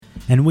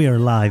And we are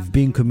live,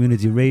 Being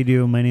Community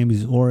Radio. My name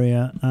is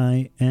Oria.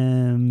 I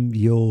am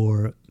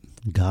your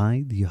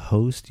guide, your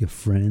host, your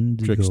friend,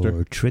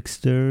 your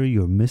trickster,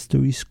 your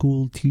mystery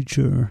school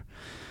teacher.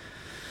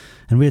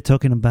 And we are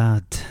talking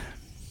about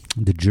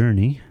the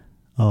journey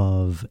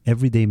of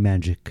everyday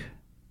magic,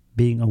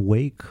 being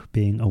awake,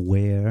 being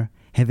aware,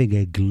 having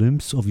a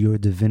glimpse of your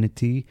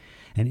divinity,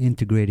 and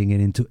integrating it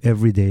into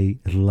everyday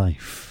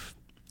life.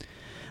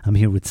 I'm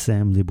here with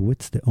Sam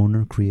Leibowitz, the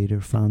owner,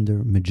 creator,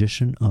 founder,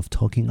 magician of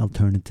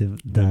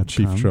TalkingAlternative.com.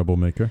 Chief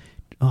troublemaker.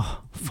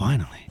 Oh,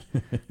 finally.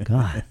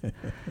 God.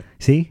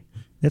 See?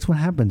 That's what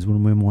happens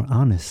when we're more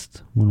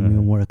honest, when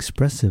we're more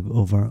expressive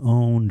of our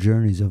own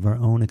journeys, of our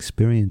own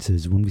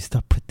experiences, when we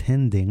stop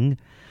pretending.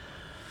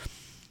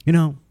 You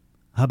know,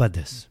 how about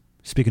this?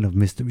 Speaking of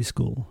mystery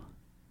school,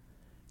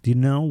 do you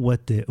know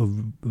what the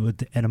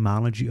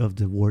etymology of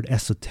the word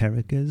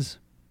esoteric is?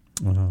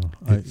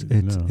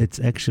 It's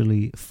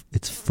actually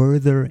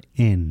further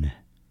in.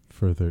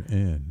 Further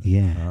in.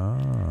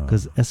 Yeah.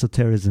 Because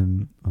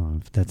esotericism,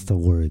 if that's the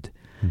word,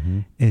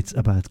 it's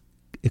about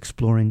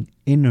exploring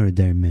inner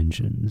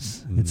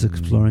dimensions. It's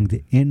exploring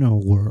the inner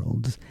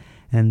worlds.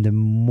 And the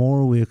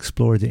more we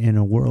explore the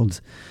inner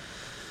worlds,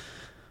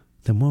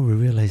 the more we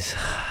realize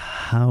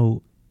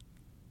how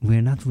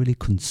we're not really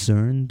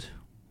concerned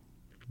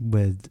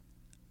with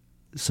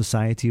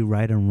society,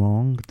 right and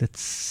wrong.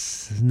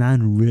 That's not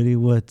really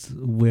what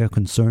we're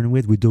concerned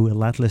with. We do a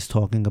lot less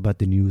talking about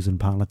the news and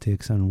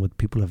politics and what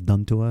people have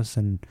done to us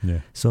and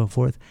so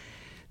forth.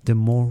 The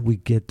more we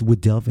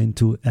delve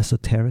into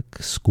esoteric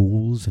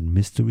schools and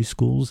mystery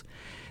schools,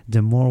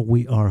 the more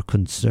we are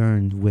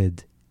concerned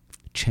with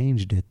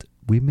change that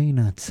we may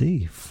not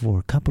see for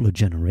a couple of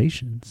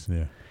generations.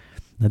 Yeah.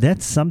 Now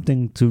that's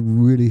something to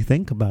really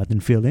think about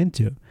and feel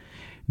into.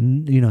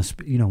 We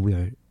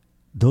are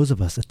those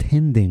of us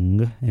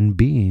attending and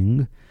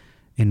being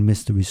in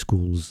mystery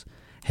schools,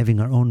 having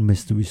our own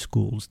mystery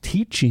schools,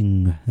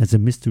 teaching as a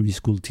mystery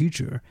school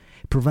teacher,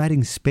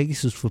 providing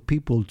spaces for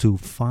people to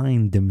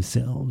find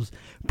themselves,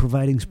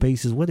 providing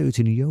spaces, whether it's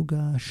in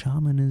yoga,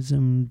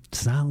 shamanism,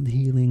 sound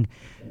healing,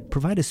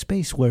 provide a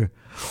space where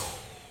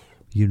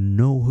you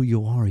know who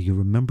you are, you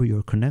remember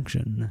your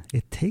connection.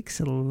 It takes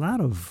a lot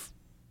of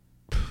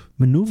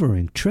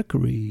maneuvering,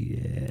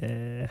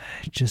 trickery,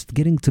 just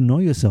getting to know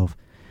yourself.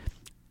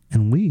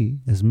 And we,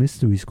 as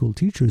mystery school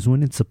teachers, we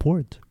need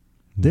support.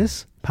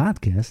 This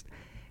podcast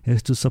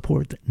is to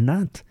support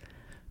not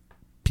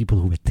people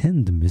who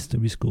attend the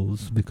mystery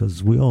schools,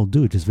 because we all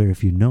do, just very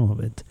few know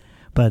of it,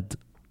 but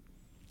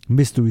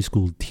mystery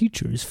school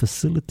teachers,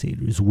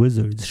 facilitators,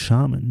 wizards,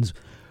 shamans.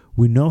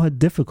 We know how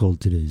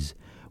difficult it is.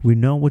 We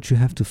know what you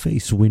have to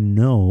face. We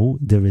know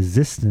the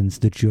resistance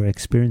that you're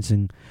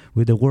experiencing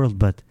with the world.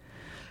 But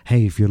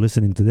hey, if you're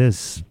listening to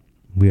this,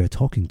 we are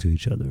talking to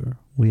each other.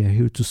 We are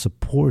here to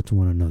support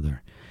one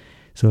another.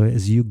 So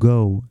as you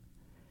go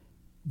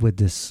with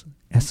this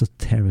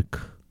esoteric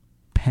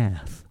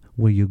path,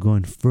 where you're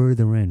going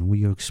further in, where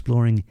you're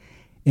exploring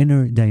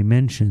inner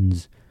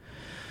dimensions,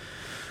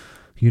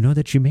 you know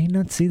that you may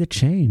not see the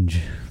change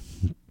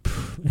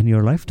in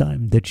your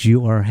lifetime that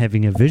you are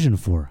having a vision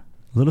for.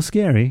 A little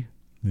scary,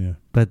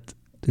 but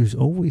there's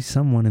always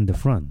someone in the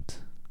front.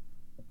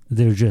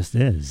 There just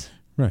is.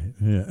 Right,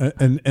 yeah,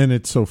 and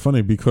it's so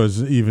funny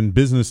because even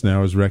business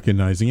now is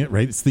recognizing it,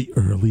 right? It's the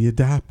early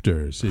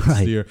adapters.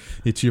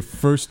 It's your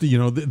first,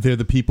 they're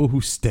the people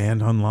who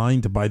stand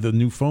online to buy the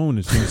new phone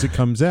as soon as it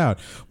comes out.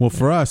 Well,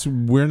 for us,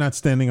 we're not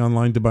standing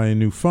online to buy a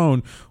new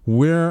phone.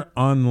 We're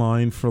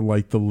online for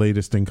like the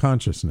latest in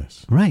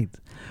consciousness. Right.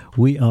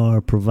 We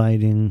are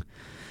providing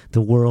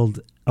the world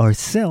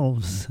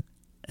ourselves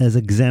as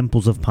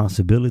examples of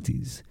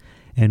possibilities.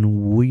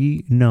 And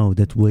we know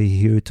that we're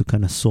here to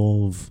kind of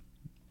solve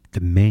the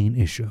main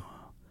issue.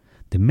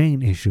 The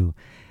main issue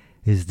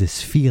is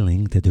this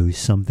feeling that there is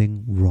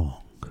something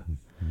wrong.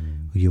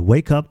 You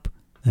wake up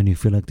and you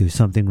feel like there's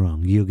something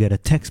wrong. You get a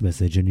text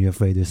message and you're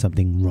afraid there's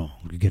something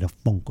wrong. You get a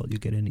phone call. You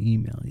get an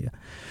email.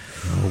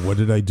 What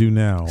did I do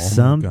now?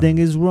 Something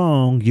is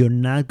wrong. You're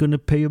not going to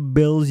pay your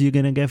bills. You're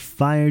going to get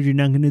fired. You're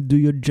not going to do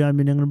your job.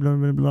 You're not going to blah,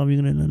 blah, blah.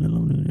 You're going to...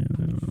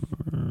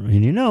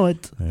 And you know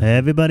it. Yeah.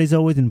 Everybody's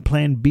always in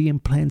plan B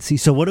and plan C.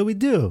 So what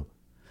do?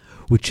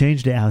 We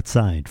change the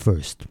outside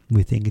first.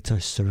 We think it's our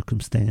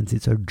circumstance,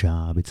 it's our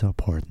job, it's our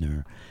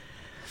partner.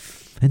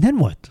 And then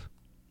what?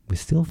 We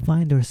still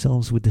find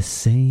ourselves with the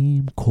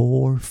same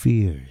core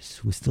fears.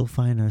 We still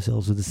find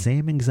ourselves with the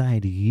same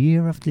anxiety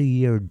year after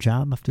year,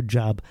 job after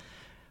job,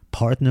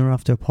 partner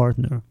after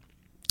partner.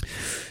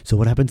 So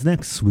what happens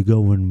next? We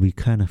go and we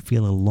kind of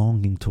feel a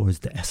longing towards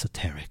the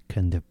esoteric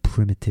and the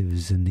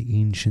primitives and the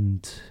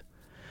ancient.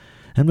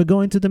 And we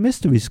go into the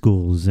mystery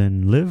schools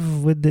and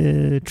live with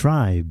the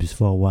tribes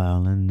for a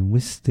while, and we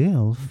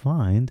still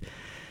find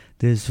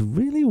this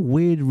really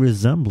weird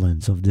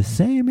resemblance of the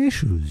same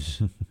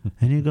issues.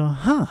 And you go,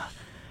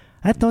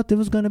 I thought it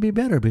was going to be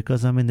better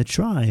because I'm in the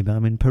tribe,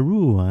 I'm in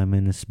Peru, I'm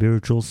in a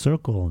spiritual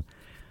circle.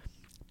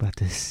 But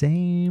the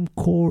same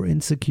core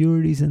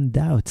insecurities and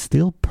doubts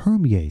still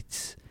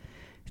permeates.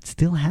 It's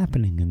still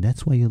happening, and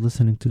that's why you're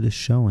listening to this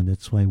show, and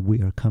that's why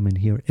we are coming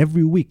here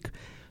every week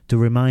to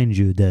remind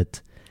you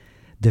that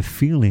the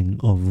feeling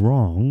of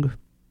wrong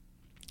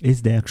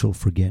is the actual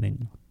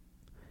forgetting.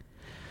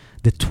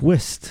 The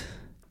twist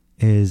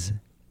is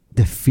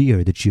the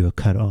fear that you are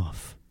cut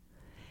off.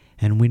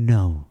 And we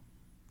know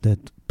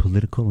that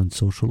political and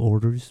social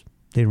orders,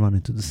 they run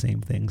into the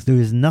same things. There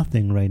is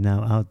nothing right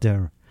now out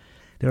there.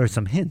 There are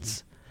some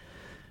hints,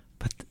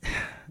 but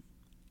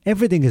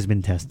everything has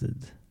been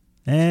tested.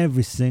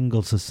 Every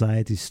single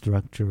society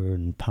structure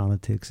and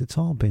politics, it's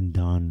all been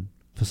done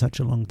for such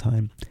a long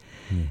time.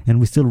 And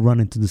we still run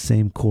into the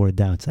same core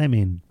doubts. I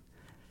mean,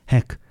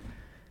 heck,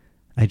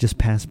 I just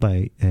passed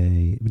by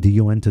the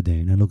UN today,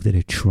 and I looked at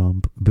a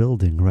Trump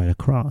building right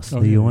across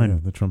the UN. Yeah,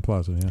 the Trump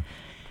Plaza, yeah.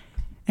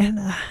 And,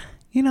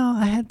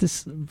 I had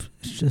this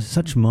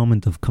such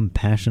moment of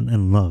compassion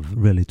and love,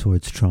 really,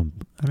 towards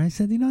Trump. And I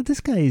said,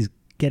 this guy is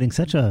getting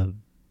such a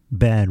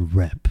bad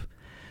rep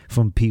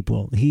from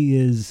people. He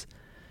is,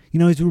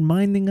 he's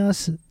reminding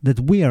us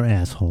that we are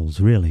assholes,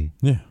 really.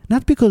 Yeah.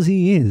 Not because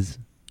he is.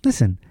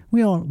 Listen,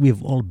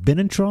 we've all been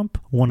in Trump,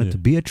 wanted to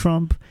be a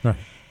Trump, right.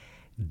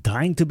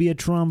 Dying to be a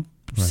Trump,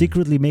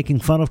 secretly making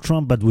fun of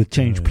Trump, but would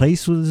change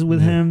places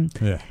with him.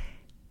 Yeah.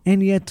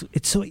 And yet,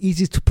 it's so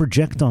easy to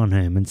project on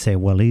him and say,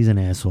 well, he's an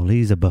asshole,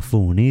 he's a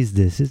buffoon, he's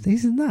this.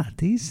 He's not.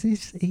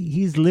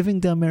 He's living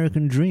the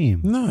American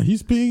dream. No,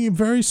 he's being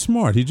very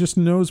smart. He just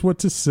knows what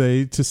to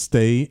say to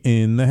stay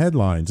in the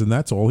headlines, and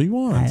that's all he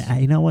wants.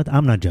 You know what?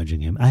 I'm not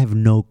judging him. I have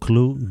no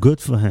clue.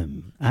 Good for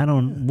him.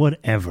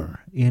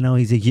 Whatever.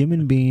 He's a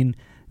human being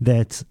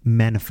that's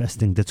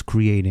manifesting, that's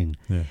creating.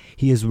 Yeah.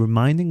 He is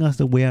reminding us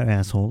that we are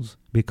assholes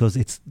because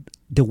it's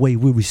the way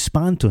we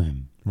respond to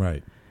him.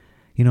 Right.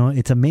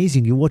 It's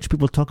amazing. You watch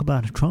people talk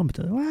about Trump.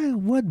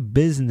 What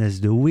business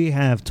do we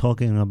have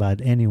talking about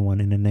anyone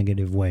in a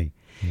negative way?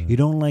 Yeah. You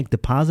don't like the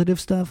positive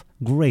stuff?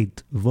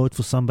 Great. Vote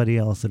for somebody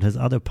else that has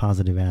other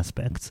positive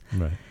aspects.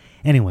 Right.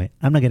 Anyway,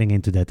 I'm not getting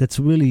into that.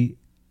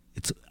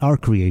 It's our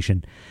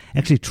creation.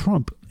 Actually,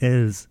 Trump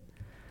is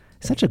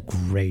such a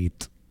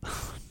great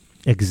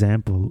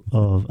example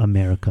of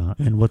America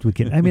and what we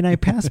can. I mean, I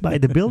passed by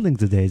the building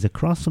today. It's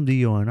across from the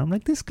UN. I'm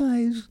like, this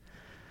guy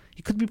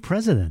he could be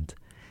president.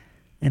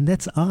 And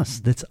that's us.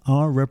 That's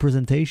our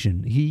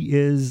representation. He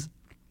is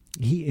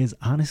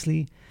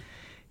honestly,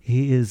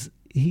 he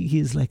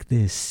is like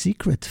the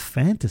secret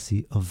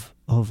fantasy of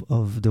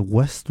the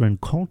Western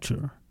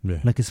culture.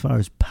 Yeah. Like as far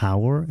as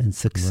power and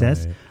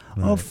success.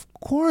 Right. Of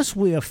course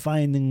we are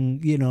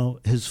finding,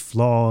 his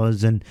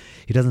flaws, and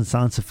he doesn't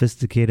sound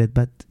sophisticated,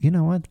 but you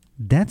know what?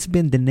 That's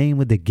been the name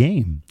of the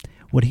game.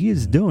 What he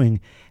is doing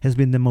has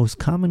been the most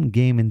common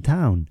game in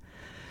town.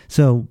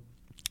 So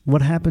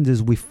what happens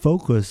is we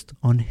focused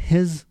on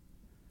his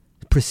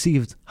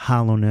perceived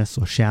hollowness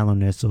or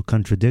shallowness or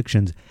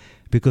contradictions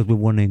because we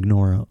want to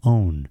ignore our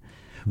own.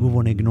 We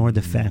want to ignore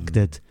the fact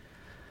that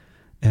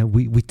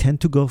we tend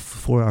to go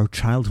for our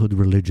childhood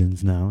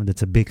religions now.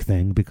 That's a big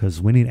thing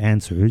because we need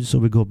answers. So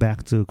we go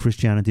back to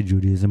Christianity,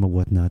 Judaism, or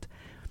whatnot.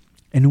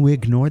 And we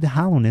ignore the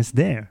hollowness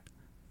there.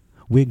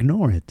 We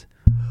ignore it.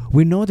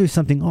 We know there's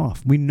something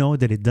off. We know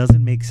that it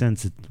doesn't make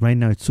sense. Right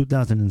now, it's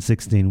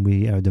 2016.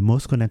 We are the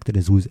most connected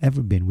as we've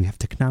ever been. We have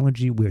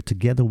technology. We're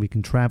together. We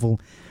can travel.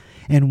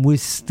 And we're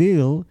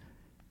still,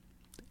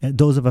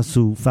 those of us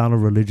who follow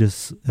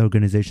religious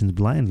organizations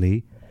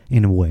blindly,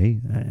 in a way,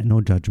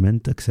 no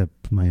judgment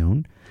except my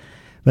own,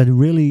 but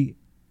really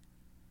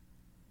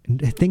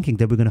thinking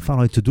that we're going to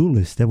follow a to-do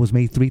list that was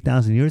made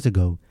 3,000 years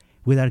ago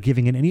without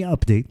giving it any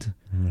update.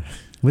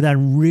 Without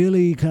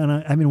really we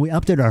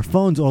update our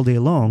phones all day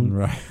long,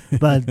 right.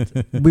 But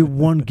we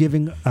weren't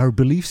giving our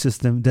belief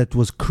system that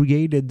was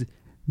created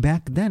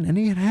back then.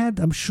 And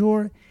I'm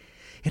sure,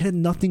 it had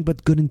nothing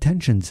but good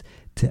intentions,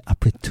 the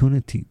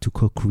opportunity to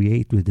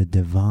co-create with the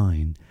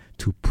divine,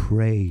 to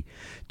pray,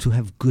 to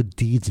have good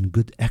deeds and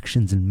good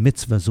actions and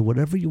mitzvahs or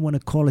whatever you want to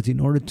call it in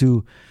order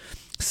to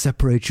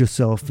separate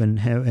yourself and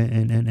have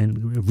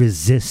and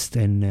resist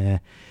and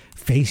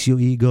face your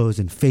egos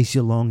and face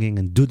your longing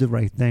and do the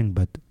right thing.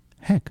 But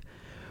heck,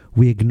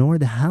 we ignore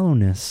the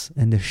hollowness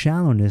and the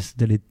shallowness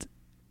that it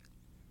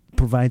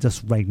provides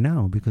us right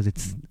now because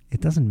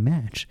it doesn't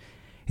match.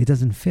 It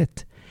doesn't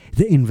fit.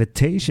 The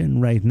invitation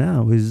right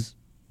now is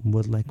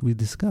what, like we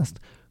discussed,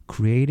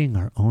 creating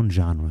our own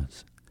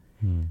genres.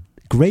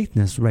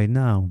 Greatness right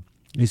now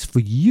is for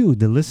you,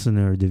 the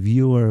listener, the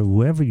viewer,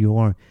 whoever you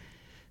are,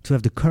 to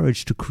have the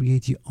courage to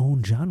create your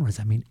own genres.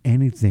 I mean,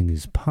 anything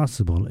is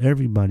possible.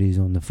 Everybody's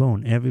on the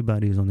phone.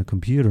 Everybody's on the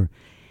computer.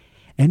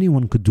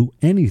 Anyone could do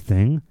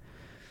anything.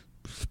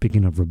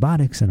 Speaking of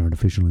robotics and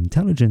artificial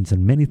intelligence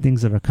and many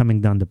things that are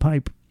coming down the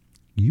pipe,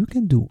 you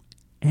can do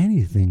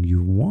anything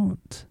you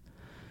want.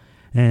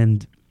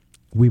 And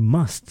we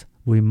must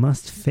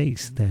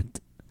face that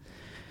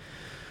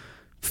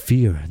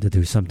fear that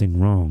there's something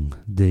wrong,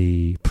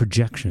 the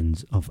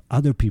projections of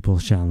other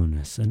people's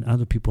shallowness and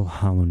other people's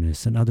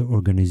hollowness and other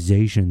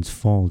organizations'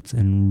 faults,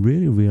 and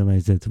really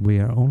realize that we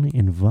are only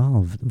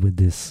involved with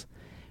this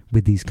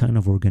with these kind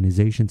of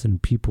organizations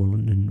and people,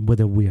 and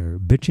whether we are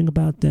bitching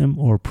about them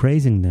or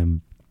praising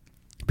them,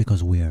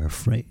 because we are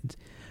afraid.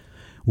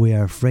 We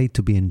are afraid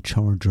to be in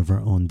charge of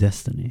our own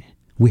destiny.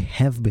 We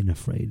have been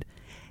afraid.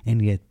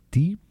 And yet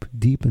deep,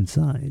 deep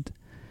inside,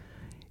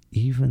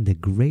 even the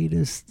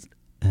greatest,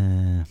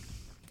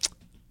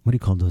 what do you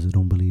call those who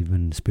don't believe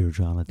in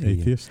spirituality?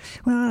 Atheists?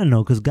 Well, I don't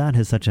know, because God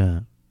has such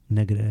a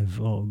negative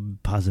or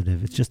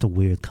positive. It's just a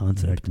weird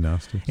concept.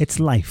 Agnostic. It's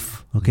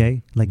life,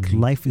 okay? Like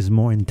life is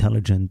more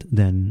intelligent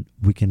than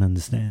we can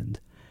understand.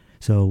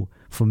 So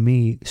for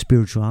me,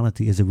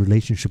 spirituality is a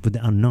relationship with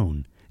the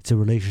unknown. It's a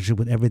relationship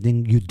with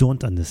everything you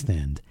don't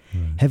understand.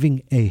 Right.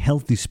 Having a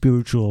healthy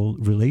spiritual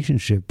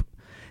relationship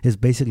is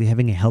basically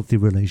having a healthy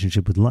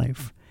relationship with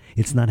life.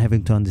 It's not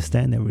having to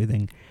understand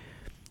everything.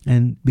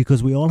 And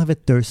because we all have a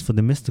thirst for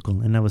the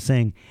mystical. And I was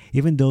saying,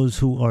 even those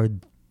who are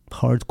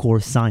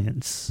hardcore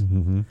science,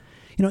 Mm-hmm.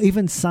 you know,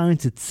 even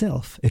science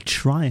itself, it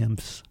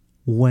triumphs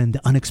when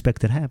the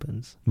unexpected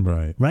happens.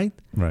 Right. Right?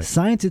 Right.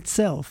 Science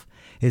itself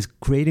is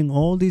creating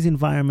all these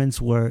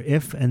environments where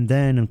if and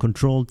then and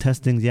controlled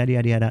testings, yada,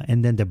 yada, yada,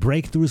 and then the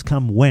breakthroughs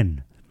come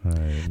when?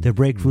 Right. The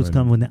breakthroughs Right.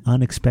 come when the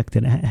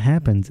unexpected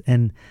happens.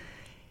 And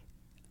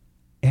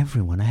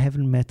everyone, I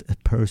haven't met a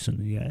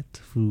person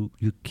yet who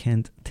you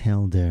can't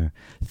tell their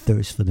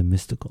thirst for the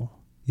mystical.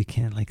 You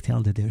can't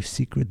tell that they're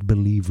secret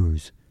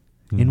believers.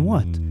 In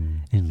what?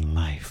 In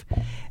life.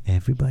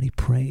 Everybody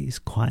prays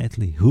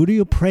quietly. Who do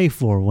you pray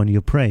for when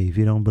you pray if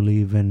you don't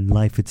believe in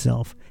life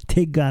itself?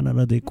 Take God out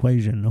of the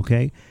equation,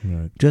 okay?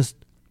 Right. Just,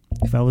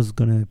 if I was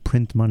going to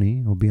print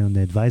money or be on the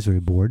advisory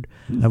board,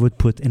 I would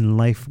put in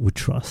life we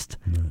trust,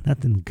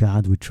 not in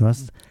God we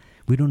trust.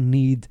 We don't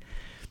need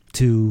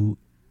to...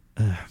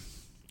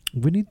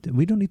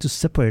 we don't need to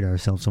separate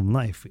ourselves from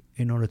life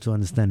in order to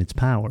understand its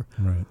power.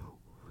 Right.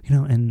 You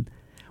know, and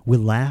we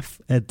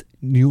laugh at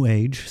New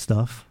Age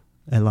stuff,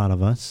 a lot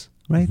of us,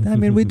 right? I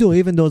mean, we do.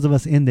 Even those of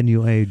us in the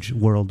New Age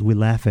world, we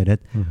laugh at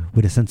it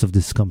with a sense of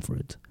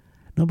discomfort.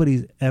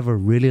 Nobody's ever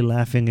really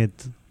laughing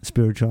at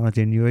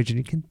spirituality and New Age, and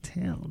you can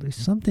tell there's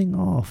something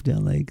off.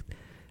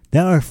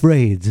 They're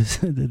afraid.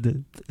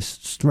 the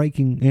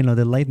striking,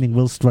 the lightning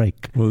will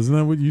strike. Well, isn't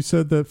that what you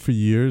said that for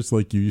years?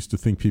 Like you used to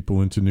think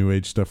people into New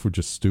Age stuff were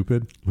just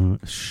stupid?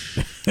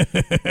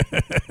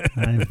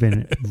 I've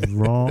been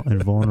raw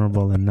and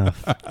vulnerable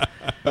enough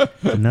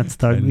to not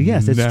start.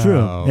 Yes, it's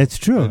true. It's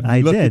true.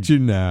 I Look did. at you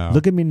now.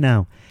 Look at me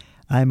now.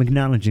 I'm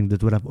acknowledging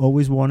that what I've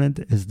always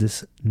wanted is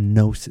this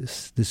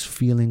gnosis, this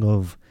feeling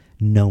of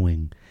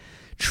knowing,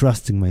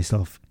 trusting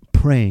myself,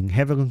 praying,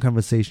 having a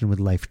conversation with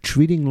life,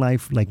 treating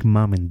life like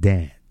mom and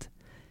dad.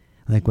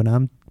 Like when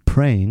I'm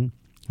praying,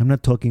 I'm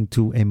not talking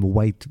to a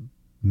white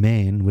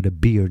man with a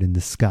beard in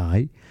the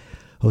sky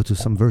or to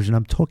some version.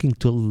 I'm talking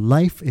to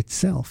life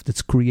itself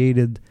that's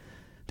created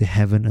the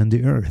heaven and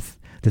the earth,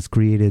 that's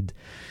created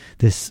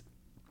this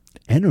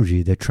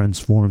energy that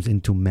transforms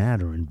into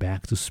matter and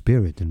back to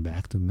spirit and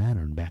back to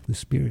matter and back to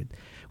spirit.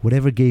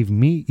 Whatever gave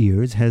me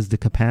ears has the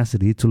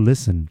capacity to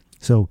listen.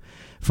 So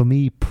for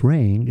me,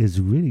 praying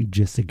is really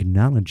just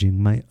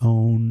acknowledging my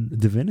own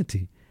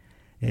divinity.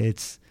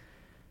 It's,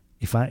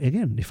 if I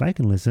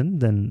can listen,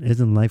 then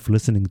isn't life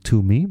listening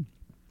to me?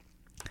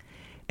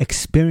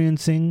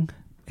 Experiencing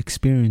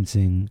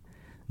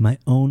my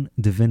own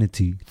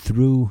divinity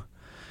through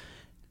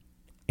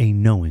a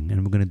knowing.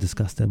 And we're going to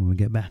discuss that when we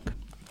get back.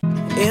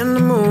 In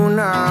the moon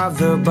of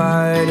the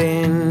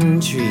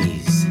budding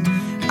trees,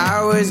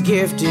 I was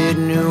gifted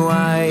new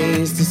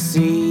eyes to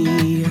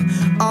see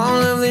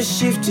all of the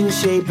shifting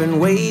shape and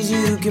ways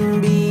you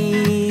can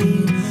be.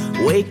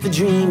 Wake the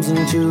dreams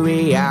into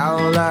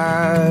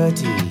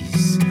realities.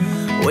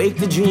 Wake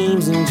the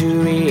dreams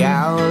into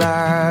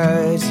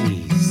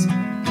realities.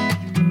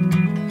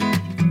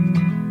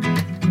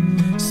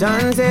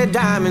 Sunset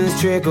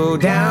diamonds trickle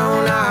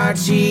down our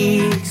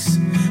cheeks.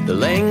 The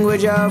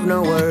language of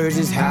no words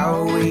is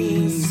how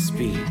we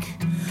speak.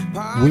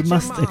 We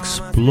must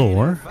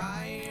explore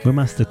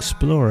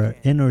our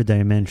inner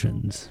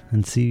dimensions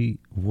and see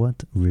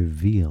what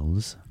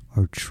reveals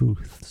our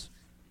truths.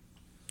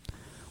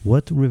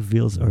 What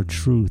reveals our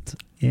truth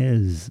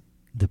is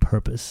the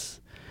purpose,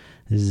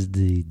 is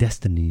the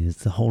destiny, is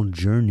the whole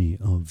journey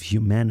of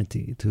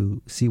humanity,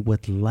 to see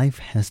what life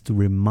has to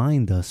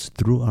remind us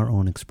through our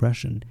own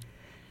expression.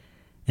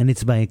 And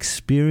it's by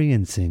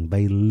experiencing,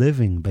 by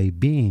living, by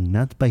being,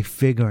 not by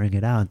figuring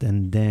it out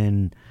and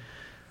then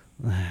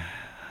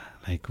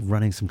like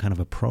running some kind of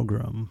a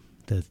program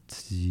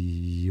that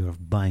you're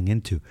buying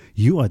into.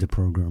 You are the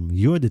program.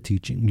 You're the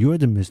teaching. You're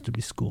the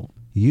mystery school.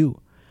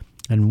 You.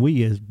 And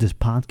we, as this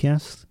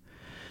podcast,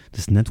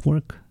 this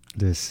network,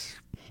 this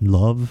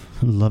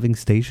loving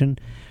station,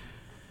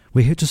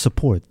 we're here to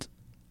support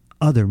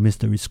other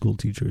mystery school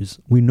teachers.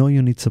 We know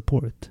you need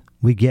support.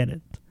 We get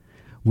it.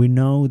 We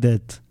know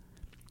that,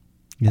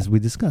 as we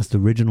discussed, the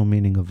original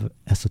meaning of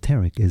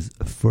esoteric is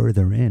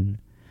further in.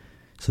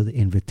 So the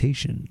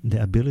invitation,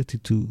 the ability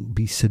to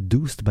be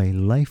seduced by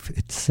life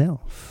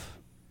itself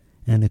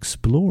and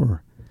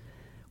explore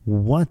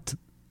what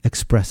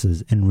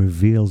expresses and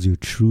reveals your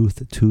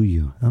truth to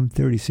you. I'm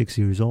 36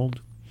 years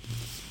old,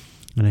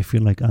 and I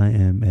feel like I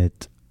am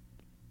at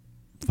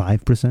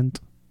 5%,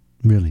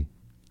 really,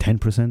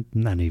 10%,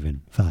 not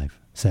even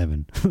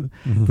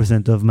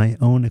 7% of my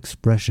own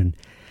expression.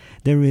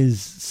 There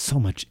is so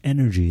much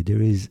energy.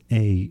 There's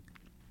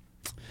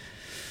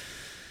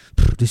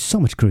so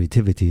much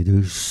creativity.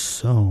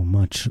 There's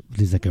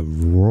like a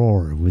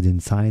roar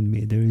within inside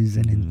me. There is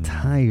an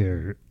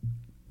entire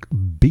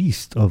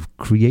beast of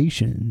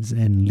creations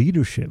and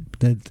leadership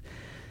that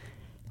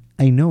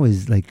I know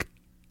is like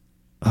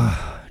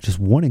just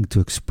wanting to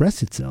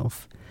express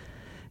itself.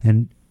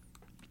 And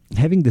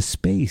having the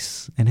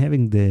space and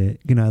having the,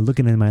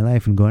 looking at my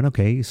life and going,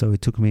 okay, so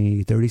it took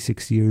me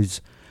 36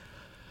 years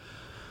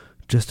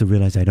just to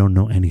realize I don't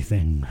know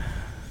anything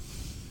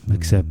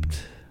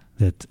except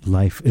that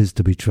life is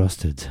to be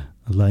trusted.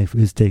 Life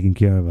is taking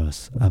care of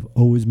us. I've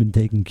always been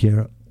taken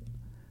care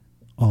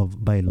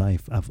of by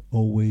life. I've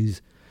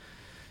always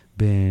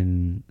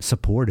been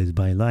supported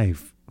by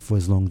life for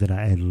as long that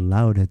I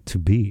allowed it to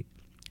be.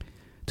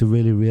 To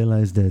really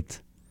realize that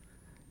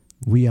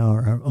we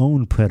are our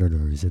own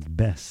predators at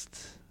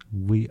best.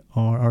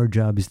 Our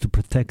job is to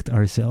protect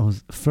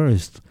ourselves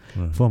first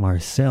from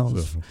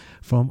ourselves,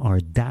 from our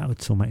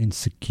doubts, from our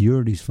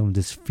insecurities, from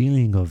this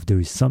feeling of there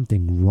is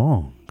something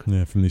wrong.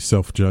 Yeah, from these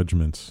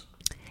self-judgments.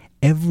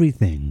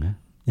 Everything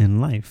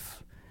in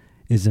life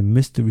is a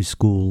mystery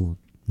school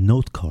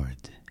note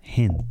card,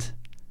 hint,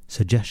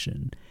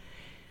 suggestion.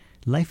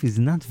 Life is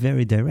not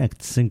very direct.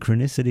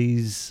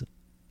 Synchronicities,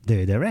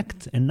 they're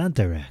direct and not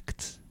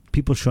direct.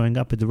 People showing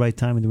up at the right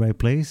time in the right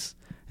place,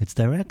 it's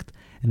direct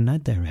and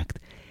not direct.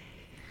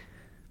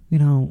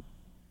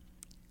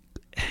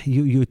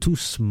 You're too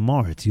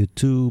smart, you're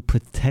too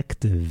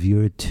protective,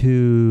 you're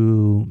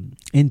too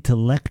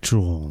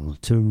intellectual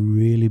to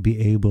really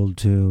be able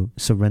to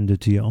surrender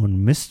to your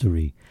own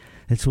mystery.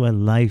 That's why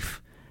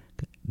life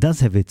does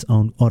have its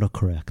own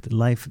autocorrect.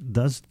 Life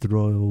does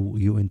throw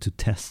you into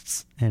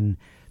tests and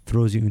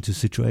throws you into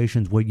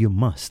situations where you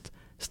must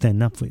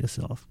stand up for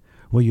yourself,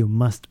 where you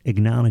must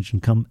acknowledge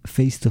and come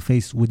face to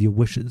face with your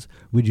wishes,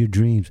 with your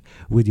dreams,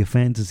 with your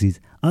fantasies.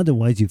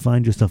 Otherwise, you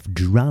find yourself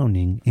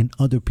drowning in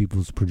other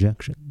people's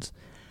projections.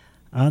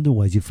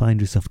 Otherwise, you find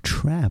yourself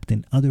trapped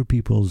in other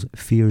people's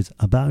fears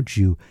about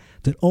you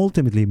that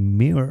ultimately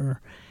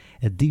mirror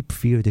a deep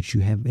fear that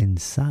you have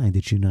inside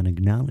that you're not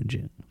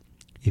acknowledging.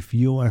 If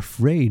you are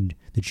afraid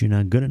that you're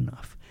not good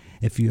enough,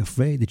 if you're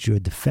afraid that you're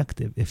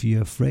defective, if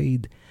you're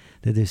afraid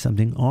that there's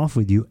something off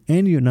with you,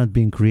 and you're not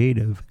being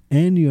creative,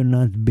 and you're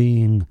not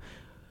being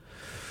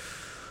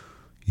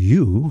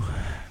you,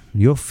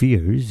 your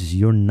fears,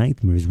 your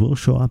nightmares will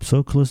show up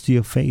so close to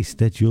your face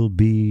that you'll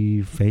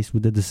be faced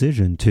with the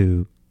decision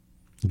to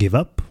give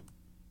up,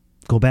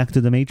 go back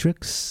to the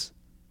matrix,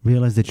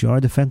 realize that you are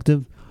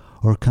defective,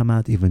 or come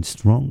out even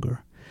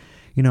stronger.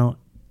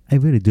 I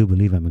really do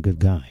believe I'm a good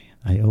guy.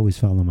 I always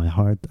follow my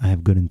heart. I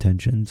have good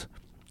intentions.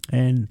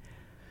 And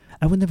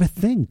I would never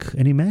think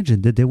and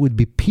imagine that there would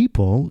be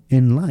people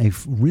in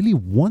life really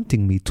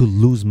wanting me to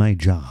lose my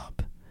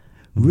job.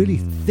 Really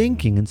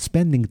thinking and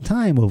spending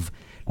time of,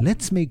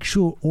 let's make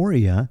sure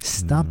Oria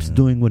stops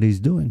doing what he's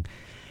doing.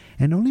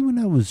 And only when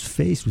I was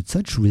faced with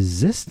such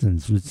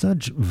resistance, with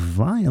such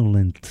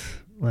violent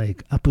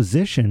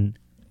opposition,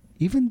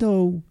 even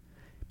though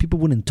people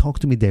wouldn't talk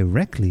to me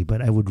directly,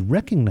 but I would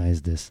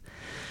recognize this.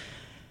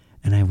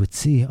 And I would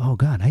see, oh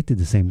God, I did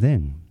the same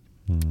thing.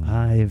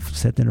 I've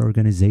sat in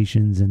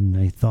organizations and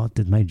I thought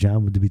that my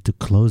job would be to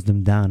close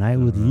them down. I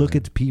would look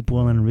at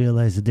people and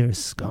realize that they're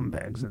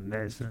scumbags and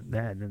this and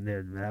that and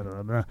that, blah,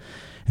 blah, blah,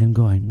 and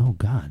going, oh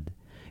God,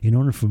 in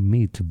order for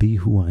me to be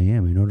who I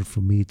am, in order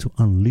for me to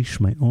unleash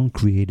my own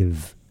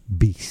creative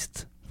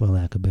beast, for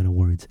lack of better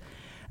words,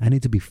 I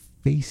need to be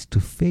face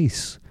to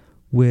face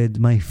with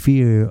my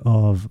fear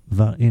of,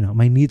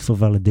 my need for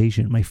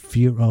validation, my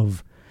fear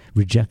of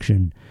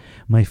rejection,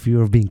 my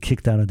fear of being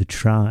kicked out of the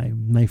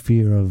tribe, my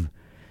fear of,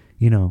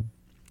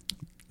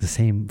 the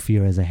same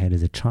fear as I had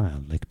as a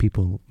child, like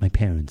people, my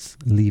parents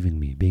leaving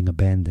me, being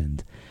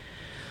abandoned.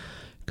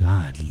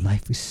 God,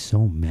 life is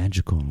so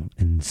magical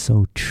and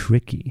so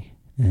tricky.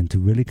 And to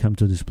really come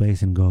to this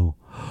place and go,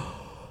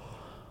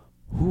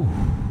 whew,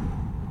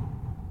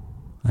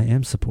 I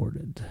am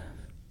supported.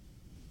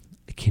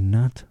 I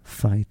cannot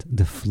fight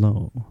the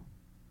flow.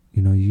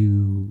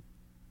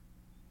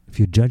 If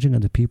you're judging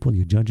other people,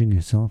 you're judging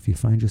yourself, you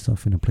find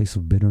yourself in a place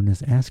of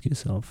bitterness, ask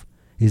yourself,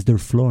 is there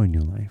flow in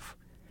your life?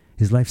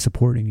 Is life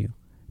supporting you?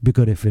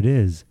 Because if it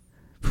is,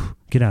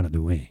 get out of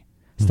the way.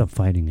 Stop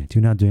fighting it.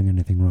 You're not doing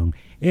anything wrong.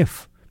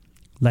 If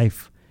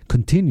life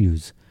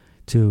continues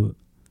to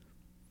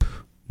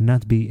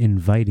not be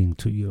inviting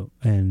to you,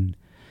 and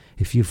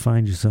if you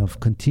find yourself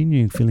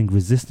continuing feeling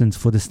resistance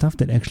for the stuff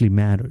that actually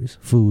matters,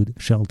 food,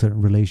 shelter,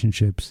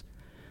 relationships,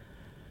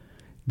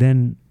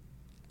 then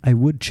I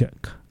would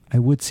check. I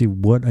would see,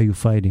 what are you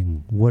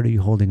fighting? What are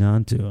you holding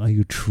on to? Are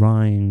you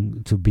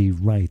trying to be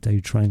right? Are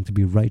you trying to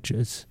be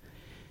righteous?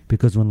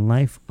 Because when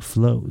life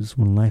flows,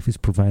 when life is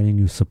providing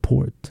you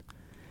support,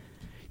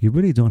 you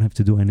really don't have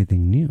to do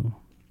anything new.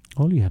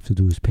 All you have to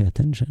do is pay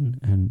attention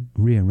and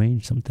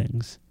rearrange some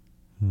things.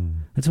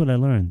 That's what I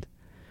learned.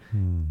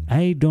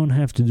 I don't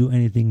have to do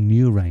anything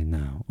new right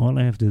now. All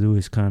I have to do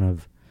is kind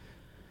of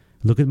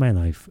look at my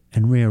life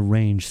and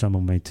rearrange some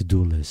of my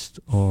to-do list,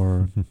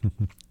 or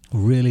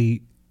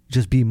really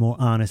just be more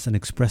honest and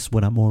express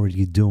what I'm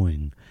already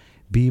doing.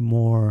 Be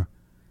more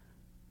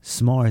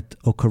smart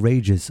or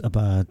courageous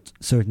about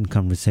certain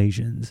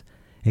conversations.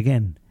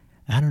 Again,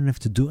 I don't have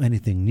to do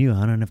anything new.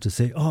 I don't have to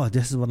say, oh,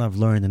 this is what I've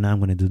learned and I'm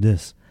going to do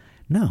this.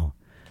 No,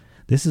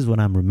 this is what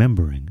I'm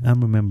remembering.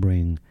 I'm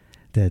remembering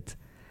that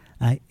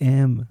I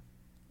am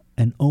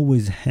and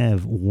always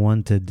have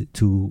wanted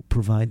to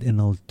provide an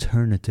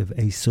alternative,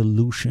 a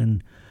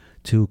solution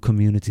to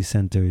community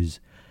centers,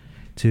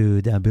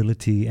 to the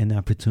ability and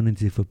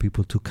opportunity for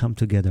people to come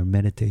together,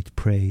 meditate,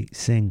 pray,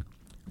 sing,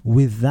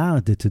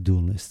 without the to-do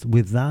list,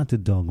 without the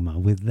dogma,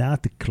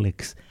 without the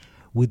cliques,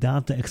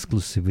 without the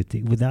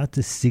exclusivity, without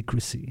the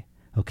secrecy,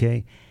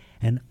 okay?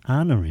 And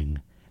honoring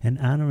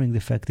the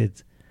fact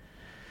that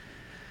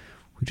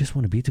we just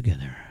want to be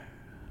together.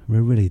 We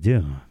really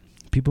do.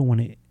 People want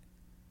to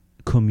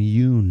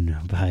commune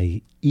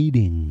by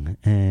eating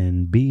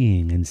and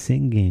being and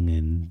singing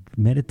and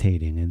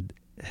meditating, and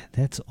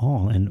that's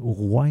all. And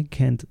why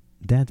can't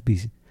that be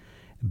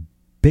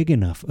big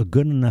enough, a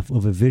good enough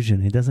of a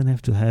vision? It doesn't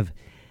have to have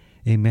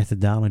a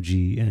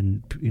methodology.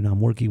 And I'm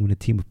working with a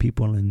team of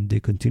people, and they're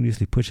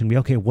continuously pushing me.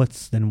 Okay,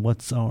 what's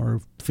our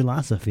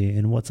philosophy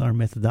and what's our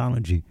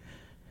methodology?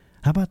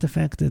 How about the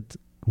fact that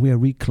we are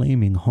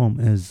reclaiming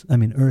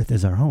Earth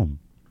as our home?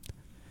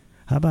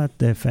 How about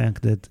the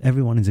fact that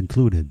everyone is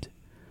included?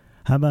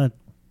 How about,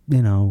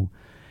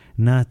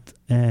 not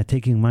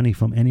taking money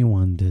from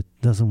anyone that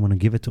doesn't want to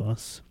give it to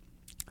us?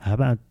 How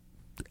about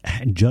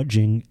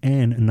judging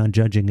and not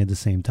judging at the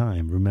same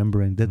time?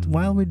 Remembering that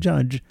while we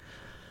judge,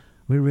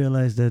 we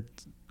realize that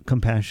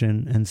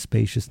compassion and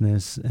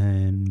spaciousness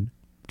and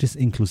just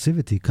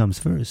inclusivity comes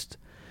first.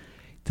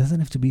 It doesn't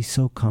have to be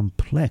so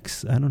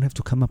complex. I don't have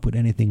to come up with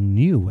anything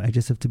new. I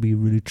just have to be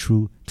really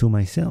true to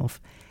myself.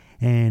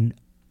 And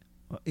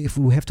if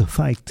we have to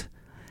fight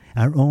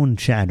our own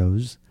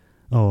shadows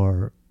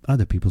or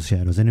other people's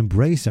shadows, and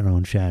embrace our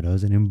own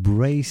shadows, and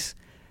embrace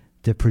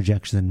the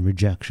projections and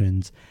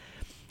rejections,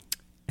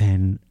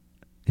 and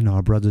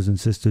our brothers and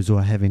sisters who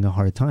are having a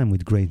hard time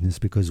with greatness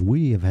because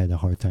we have had a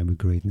hard time with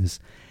greatness,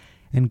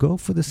 and go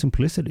for the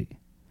simplicity,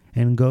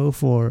 and go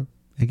for,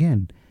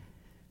 again,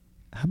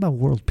 how about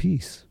world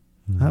peace?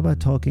 How about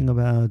talking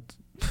about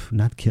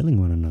not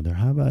killing one another?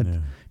 How about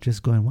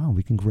just going, wow,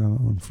 we can grow our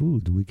own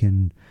food.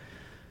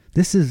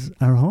 This is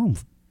our home.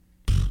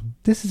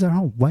 This is our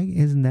home. Why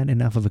isn't that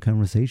enough of a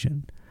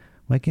conversation?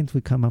 Why can't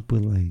we come up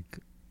with like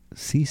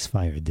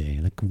ceasefire day,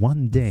 like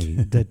one day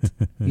that,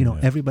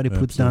 everybody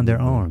puts down their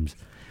arms?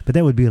 But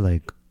that would be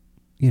like,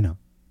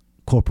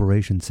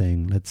 corporations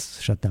saying,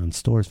 let's shut down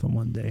stores for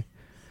one day.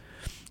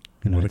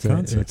 What a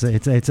concept.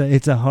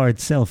 It's a hard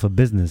sell for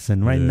business.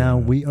 And right now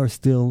we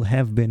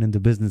have been in the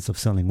business of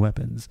selling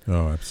weapons.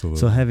 Oh, absolutely.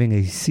 So having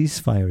a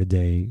ceasefire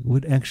day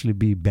would actually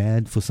be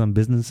bad for some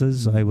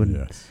businesses. So I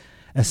would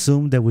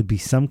assume there would be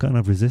some kind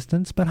of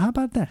resistance. But how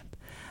about that?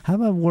 How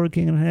about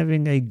working and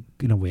having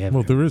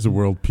there is a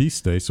World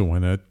Peace Day, so why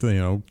not,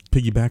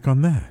 piggyback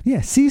on that? Yeah,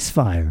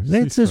 ceasefire.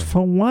 Let's just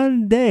for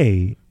one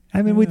day.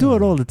 I mean, we do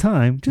it all the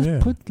time.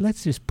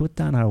 Let's just put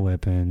down our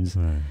weapons,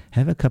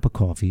 have a cup of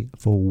coffee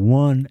for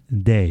one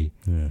day.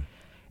 Yeah.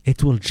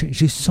 It will change.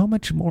 There's so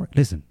much more.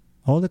 Listen,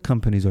 all the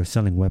companies are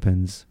selling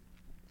weapons.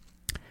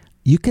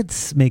 You could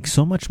make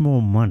so much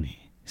more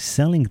money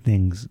selling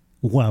things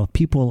while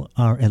people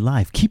are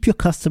alive. Keep your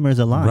customers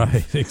alive.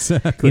 Right,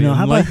 exactly.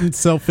 How about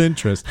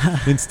self-interest?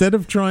 Instead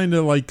of trying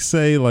to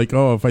say I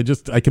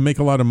can make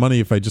a lot of money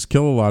if I just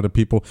kill a lot of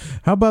people.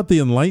 How about the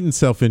enlightened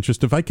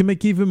self-interest? If I can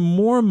make even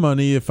more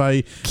money if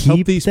I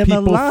help these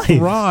people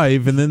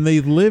thrive, and then they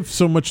live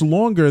so much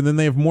longer, and then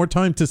they have more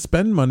time to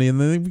spend money,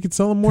 and then we can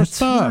sell them more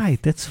stuff.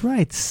 That's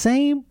right.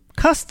 Same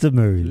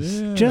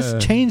customers.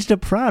 Just change the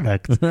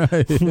product.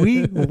 Right.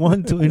 We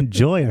want to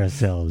enjoy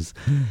ourselves.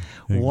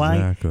 Exactly.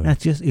 Why not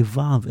just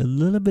evolve a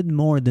little bit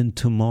more than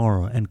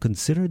tomorrow and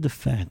consider the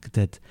fact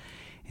that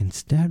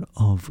instead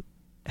of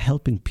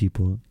helping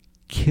people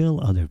kill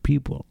other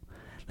people,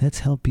 let's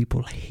help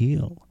people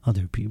heal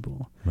other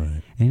people.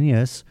 Right. And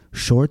yes,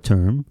 short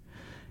term,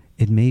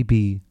 it may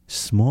be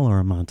smaller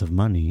amount of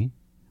money,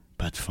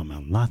 but from a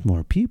lot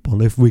more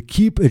people. If we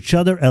keep each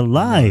other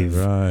alive,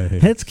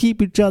 let's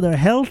keep each other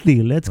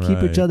healthy. Let's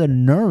keep each other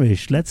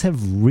nourished. Let's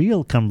have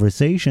real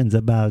conversations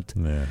about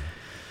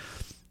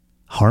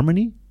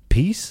harmony,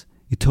 peace,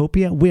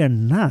 utopia. We are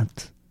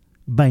not,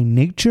 by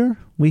nature,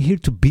 we're here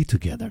to be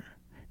together.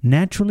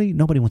 Naturally,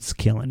 nobody wants to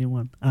kill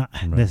anyone.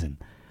 Listen,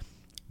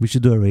 we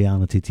should do a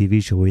reality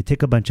TV show where you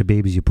take a bunch of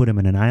babies, you put them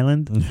in an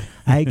island.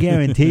 I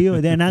guarantee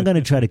you they're not going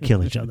to try to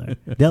kill each other.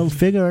 They'll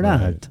figure it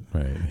out.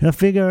 Right. They'll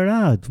figure it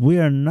out. We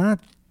are not...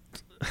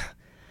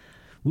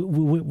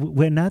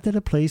 We're not at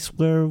a place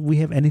where we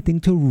have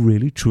anything to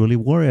really, truly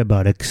worry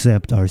about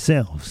except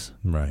ourselves.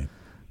 Right.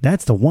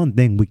 That's the one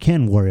thing we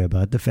can worry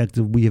about, the fact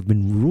that we have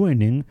been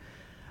ruining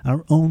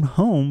our own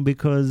home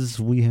because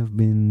we have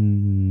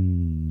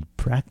been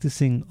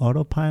practicing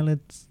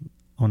autopilot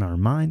on our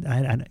mind.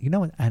 You know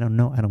what? I don't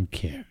know. I don't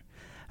care.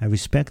 I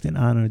respect and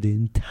honor the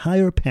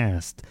entire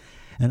past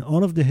and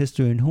all of the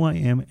history and who I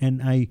am,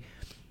 and I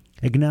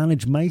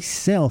acknowledge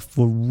myself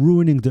for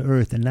ruining the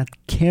earth and not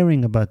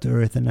caring about the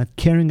earth and not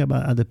caring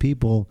about other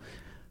people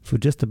for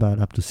just about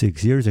up to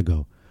 6 years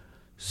ago.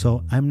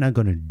 So I'm not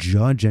going to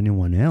judge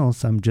anyone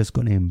else. I'm just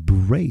going to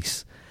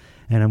embrace,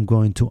 and I'm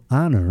going to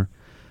honor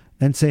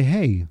and say,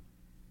 hey,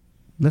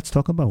 let's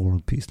talk about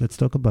world peace. Let's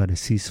talk about a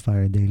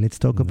ceasefire day. Let's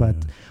talk about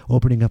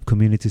opening up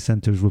community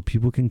centers where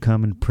people can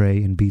come and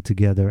pray and be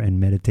together and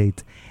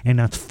meditate and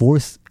not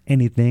force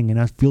anything and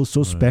not feel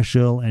so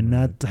special and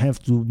not have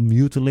to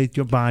mutilate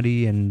your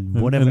body and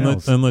whatever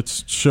else. And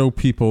let's show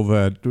people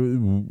that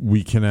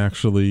we can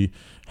actually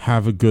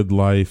have a good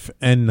life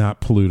and not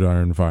pollute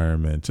our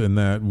environment, and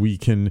that we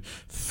can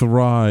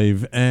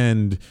thrive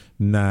and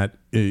not,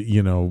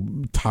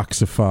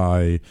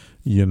 toxify,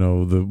 the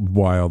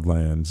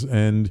wildlands.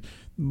 And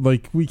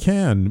like, we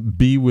can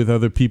be with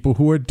other people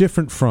who are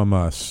different from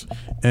us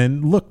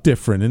and look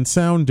different and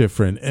sound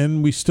different,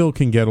 and we still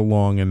can get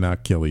along and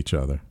not kill each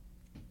other.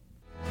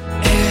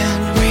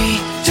 And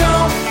we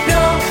don't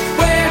know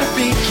where to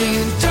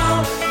begin,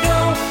 don't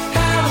know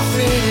how to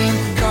fit in,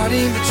 caught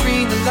in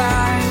between the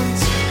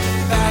lines,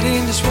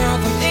 fighting this world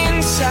from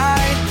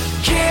inside.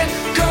 Can't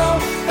go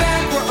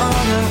back, we're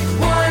on a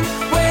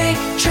one-way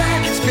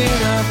track. It's been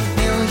a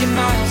million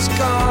miles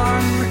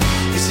gone.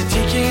 Is it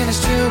taking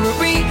us to where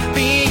we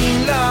belong?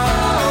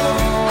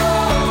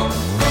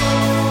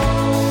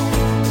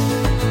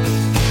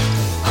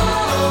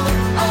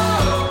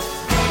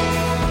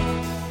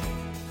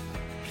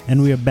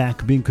 And we are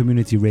back, Being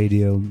Community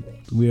Radio.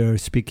 We are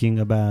speaking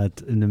about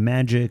the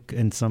magic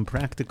and some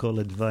practical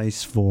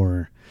advice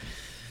for,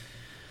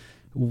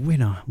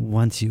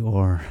 once you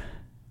are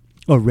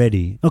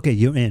already, okay,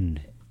 you're in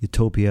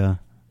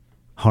utopia,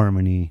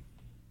 harmony,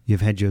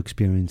 you've had your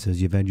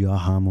experiences, you've had your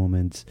aha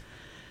moments,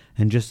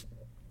 and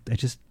I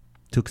just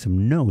took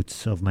some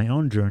notes of my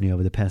own journey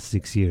over the past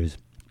 6 years.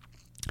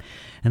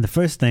 And the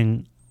first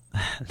thing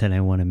that I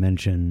want to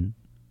mention,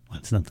 well,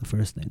 it's not the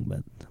first thing,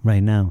 but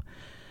right now,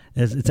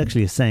 it's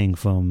actually a saying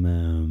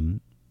from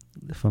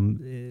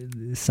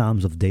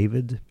Psalms of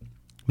David.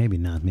 Maybe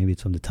not. Maybe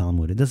it's from the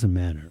Talmud. It doesn't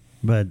matter.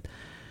 But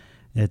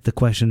the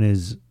question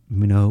is,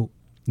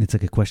 it's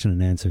like a question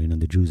and answer.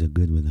 The Jews are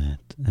good with that.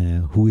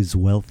 Who is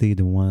wealthy?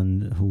 The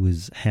one who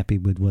is happy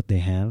with what they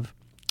have.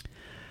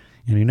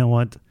 And you know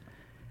what?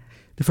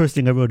 The first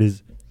thing I wrote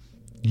is,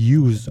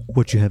 use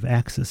what you have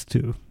access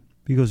to.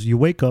 Because you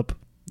wake up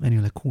and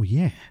you're like, oh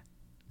yeah,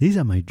 these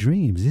are my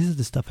dreams. This is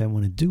the stuff I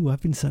want to do.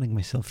 I've been selling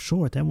myself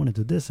short. I want to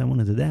do this. I want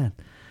to do that.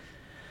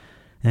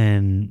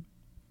 And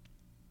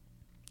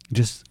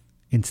just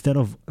instead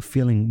of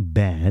feeling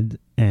bad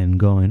and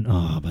going,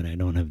 oh, but I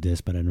don't have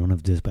this, but I don't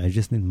have this, but I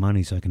just need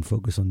money so I can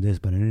focus on this,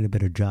 but I need a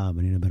better job.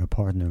 I need a better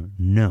partner.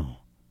 No.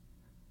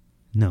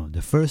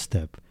 The first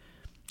step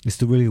is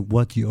to really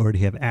what you already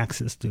have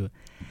access to.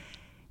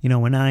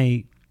 When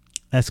I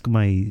ask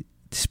my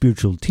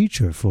spiritual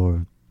teacher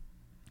for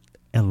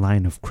a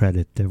line of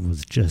credit that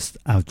was just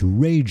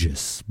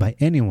outrageous by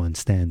anyone's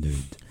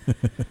standard,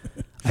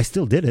 I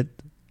still did it.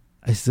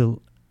 I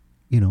still,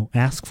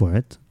 asked for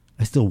it.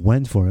 I still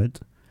went for it.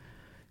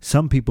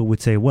 Some people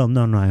would say, well,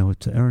 no, I have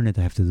to earn it.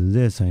 I have to do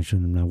this. I'm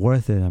not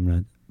worth it. I'm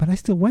not. But I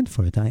still went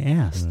for it. I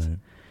asked.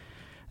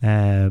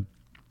 Right.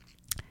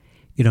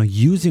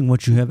 Using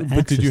what you have access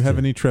to. But did you have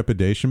any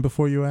trepidation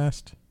before you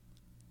asked?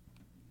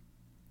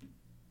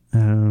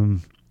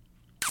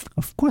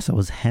 Of course, I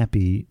was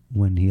happy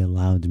when he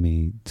allowed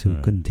me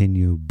to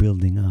continue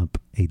building up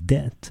a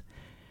debt.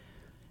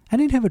 I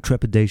didn't have a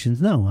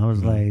trepidations. No, I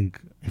was like,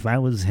 if I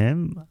was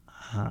him,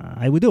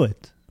 I would do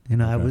it.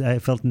 I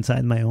felt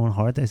inside my own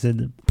heart. I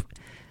said,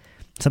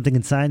 something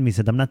inside me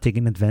said, I'm not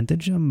taking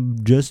advantage.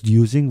 I'm just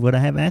using what I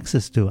have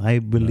access to. I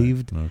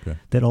believed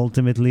that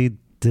ultimately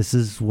this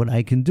is what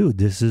I can do.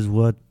 This is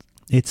what,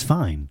 it's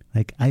fine.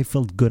 Like, I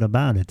felt good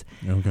about it.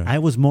 Okay. I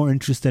was more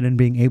interested in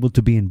being able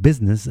to be in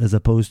business as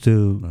opposed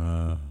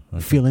to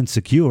feel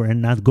insecure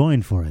and not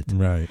going for it.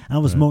 Right. I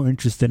was more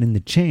interested in the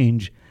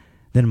change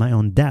than my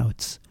own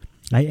doubts.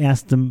 I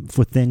asked him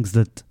for things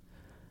that,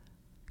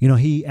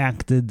 he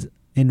acted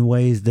in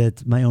ways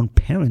that my own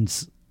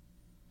parents,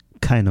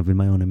 kind of in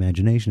my own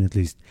imagination at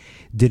least,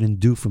 didn't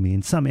do for me.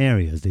 In some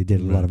areas, they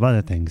did a lot of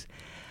other things.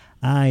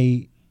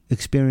 I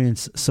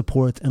experienced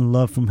support and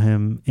love from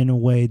him in a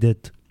way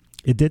that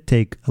it did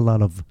take a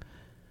lot of,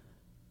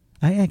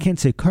 I can't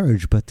say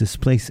courage, but this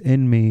place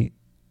in me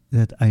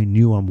that I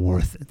knew I'm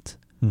worth it.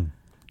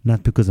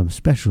 Not because I'm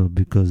special,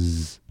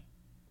 because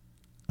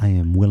I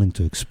am willing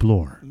to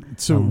explore.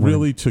 So it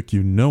really took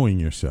you knowing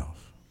yourself.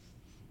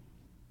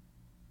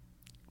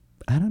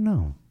 I don't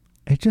know.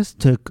 It just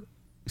took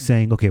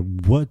saying, okay,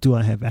 what do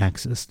I have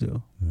access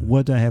to?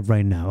 What do I have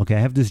right now? Okay, I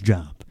have this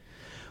job.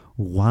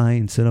 Why,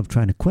 instead of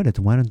trying to quit it,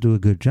 why not do a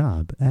good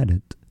job at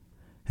it?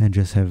 and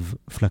just have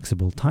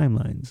flexible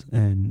timelines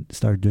and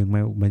start doing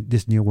my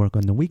this new work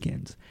on the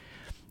weekends.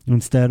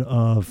 Instead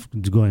of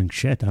going,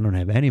 shit, I don't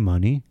have any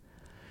money,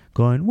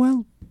 going,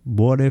 well,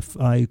 what if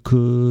I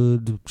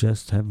could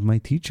just have my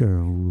teacher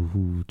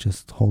who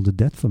just hold the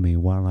debt for me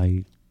while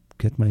I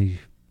get my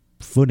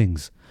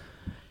footings?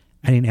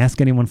 I didn't ask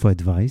anyone for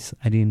advice.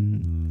 I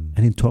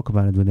didn't talk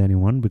about it with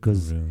anyone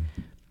because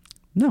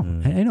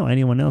I know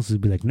anyone else would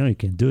be like, no, you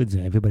can't do it.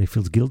 Everybody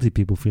feels guilty.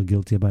 People feel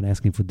guilty about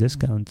asking for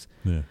discounts.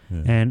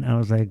 And I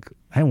was like,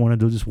 I want to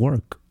do this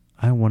work.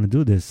 I want to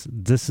do this.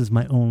 This is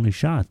my only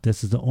shot.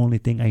 This is the only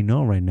thing I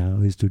know right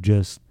now is to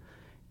just,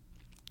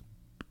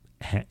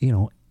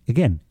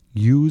 again,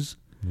 use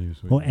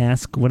or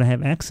ask what I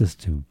have access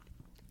to.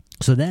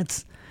 So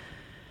that's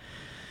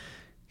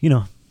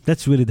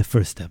really the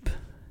first step.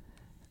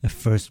 The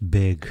first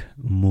big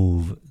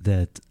move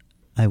that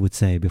I would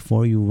say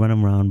before you run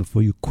around,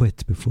 before you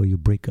quit, before you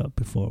break up,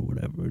 before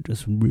whatever,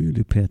 just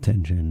really pay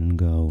attention and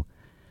go,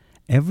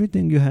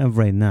 everything you have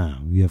right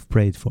now, you have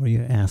prayed for,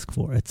 you ask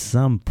for at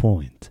some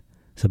point.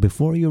 So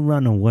before you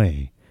run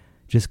away,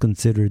 just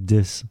consider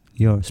this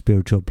your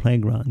spiritual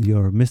playground,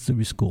 your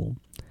mystery school,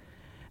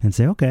 and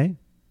say, okay,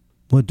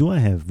 what do I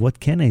have? What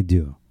can I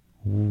do?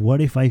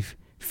 What if I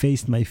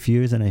faced my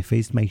fears and I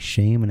faced my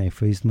shame and I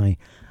faced my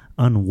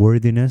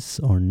unworthiness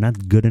or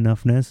not good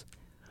enoughness?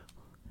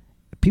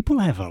 People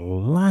have a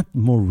lot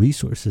more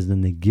resources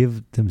than they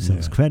give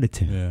themselves credit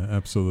to. Yeah,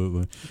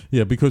 absolutely.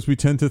 Yeah, because we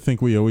tend to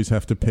think we always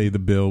have to pay the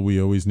bill. We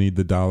always need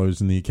the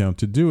dollars in the account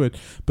to do it.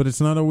 But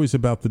it's not always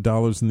about the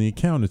dollars in the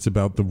account. It's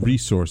about the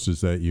resources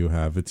that you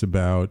have. It's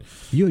about...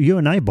 You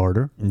and I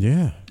barter.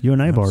 Yeah. You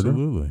and I barter.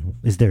 Absolutely.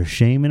 Is there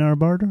shame in our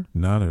barter?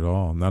 Not at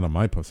all. Not on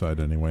my side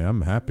anyway.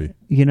 I'm happy.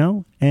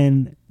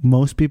 And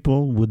most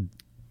people would,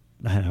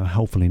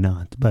 hopefully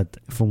not, but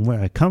from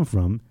where I come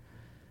from,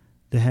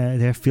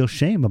 they feel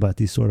shame about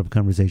these sort of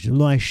conversations.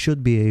 No, I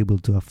should be able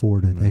to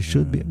afford it. I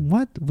should be.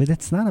 What? But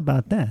it's not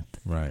about that.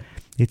 Right.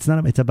 It's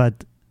not. It's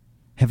about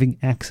having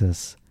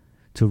access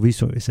to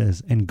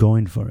resources and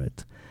going for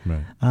it.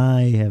 Right.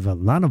 I have a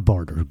lot of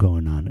barter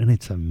going on, and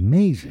it's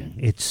amazing.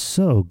 It's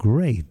so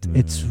great.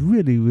 It's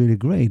really, really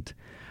great.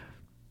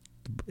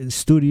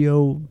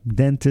 Studio,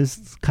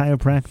 dentists,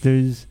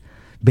 chiropractors,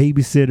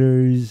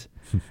 babysitters,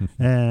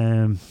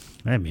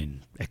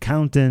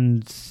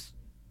 accountants,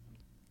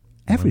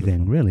 everything.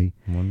 Wonderful. Really.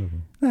 Wonderful.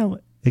 Now,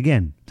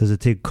 again, does it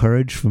take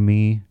courage for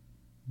me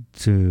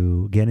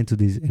to get into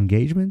these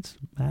engagements?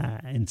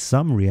 In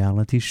some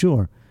reality,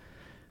 sure.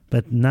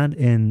 But not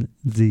in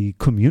the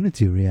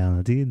community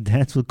reality.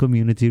 That's what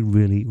community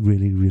really,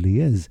 really, really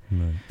is.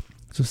 Right.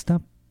 So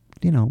stop,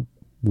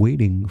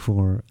 waiting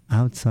for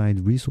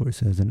outside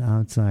resources and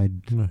outside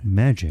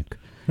magic.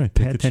 Right.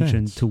 Pay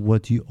attention to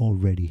what you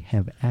already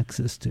have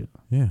access to.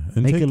 Yeah,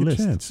 and make take a a list.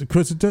 chance,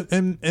 because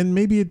and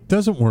maybe it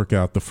doesn't work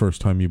out the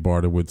first time you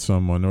barter with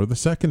someone, or the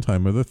second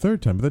time, or the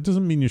third time. But that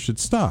doesn't mean you should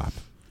stop.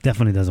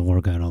 Definitely doesn't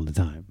work out all the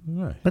time.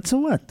 Right. But so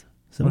what?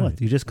 So Right.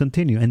 what? You just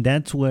continue, and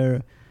that's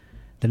where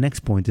the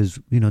next point is.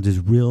 There's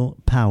real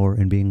power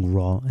in being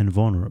raw and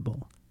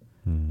vulnerable.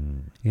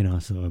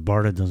 So a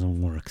barter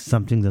doesn't work.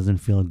 Something doesn't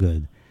feel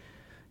good.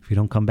 If you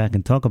don't come back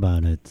and talk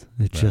about it,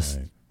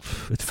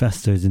 it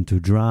festers into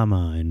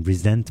drama and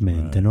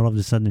resentment, and all of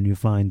a sudden you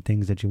find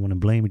things that you want to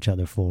blame each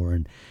other for,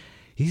 and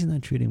he's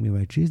not treating me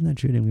right, she's not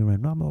treating me right,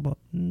 blah, blah, blah.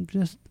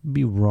 Just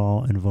be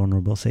raw and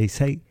vulnerable.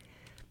 Say,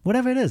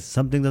 whatever it is,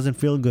 something doesn't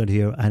feel good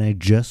here, and I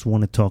just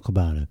want to talk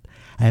about it.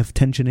 I have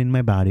tension in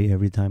my body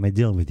every time I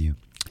deal with you.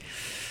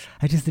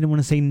 I just didn't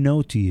want to say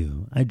no to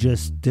you. I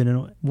just didn't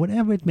know,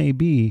 whatever it may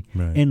be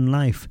in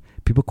life.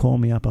 People call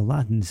me up a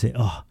lot and say,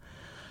 oh,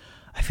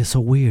 I feel so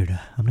weird.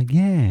 I'm like,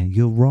 yeah,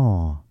 you're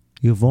raw.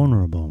 You're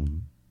vulnerable.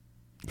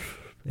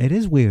 It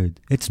is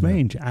weird. It's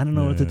strange. I don't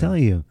know what to tell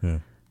you. Yeah.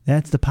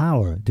 That's the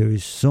power. There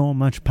is so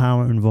much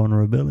power in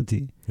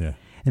vulnerability. Yeah.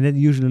 And that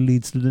usually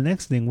leads to the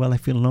next thing. Well, I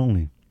feel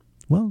lonely.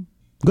 Well,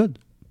 good.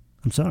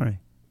 I'm sorry.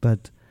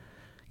 But,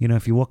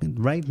 if you walk in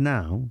right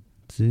now,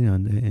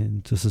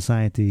 into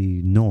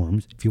society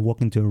norms, if you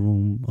walk into a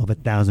room of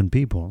 1,000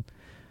 people,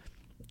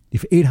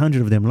 if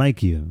 800 of them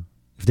like you,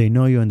 if they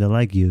know you and they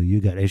like you, you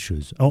got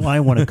issues. Oh,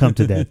 I want to come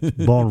to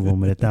that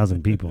ballroom with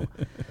 1,000 people.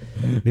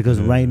 Because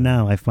right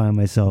now I find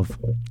myself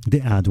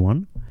the odd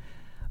one.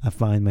 I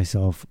find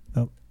myself,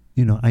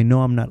 I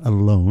know I'm not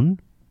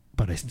alone,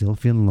 but I still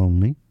feel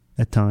lonely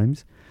at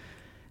times.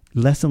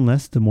 Less and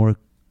less, the more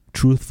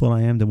truthful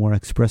I am, the more I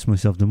express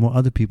myself, the more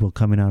other people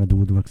coming out of the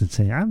woodwork and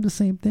say, I'm the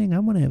same thing. I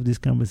want to have these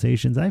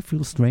conversations. I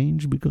feel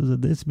strange because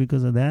of this,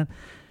 because of that.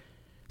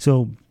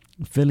 So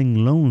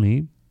feeling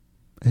lonely,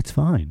 it's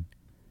fine.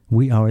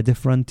 We are at the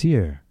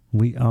frontier.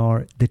 We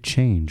are the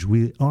change.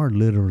 We are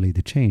literally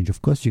the change.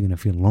 Of course, you're going to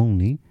feel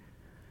lonely.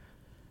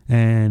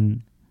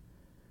 And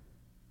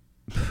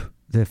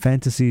the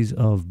fantasies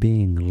of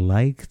being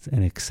liked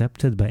and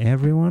accepted by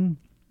everyone,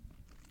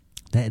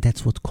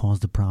 that's what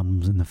caused the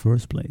problems in the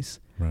first place.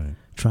 Right.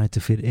 Try to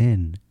fit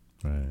in.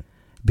 Right.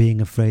 Being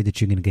afraid that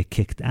you're going to get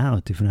kicked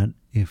out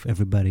if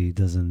everybody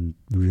doesn't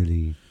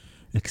really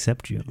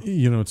accept you.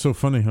 You know, it's so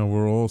funny how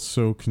we're all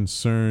so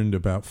concerned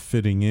about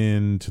fitting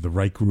in to the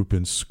right group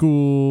in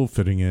school,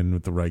 fitting in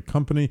with the right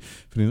company,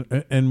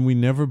 and we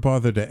never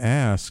bother to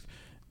ask,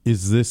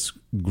 is this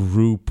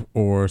group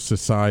or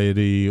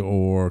society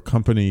or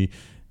company,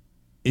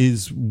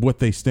 is what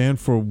they stand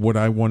for what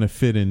I want to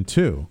fit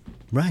into?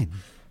 Right.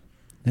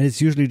 And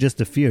it's usually just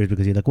the fear,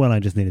 because you're like, well, I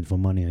just need it for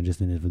money, I just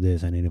need it for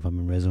this, I need it for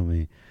my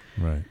resume.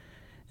 Right.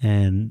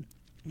 And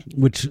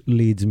which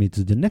leads me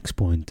to the next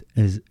point,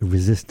 is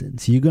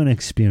resistance. You're going to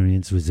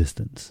experience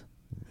resistance.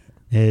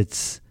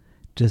 It's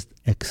just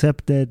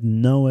accept it,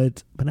 know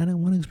it, but I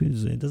don't want to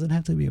experience it. It doesn't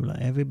have to be like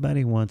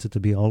everybody wants it to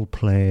be all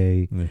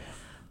play. Yeah.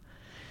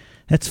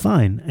 That's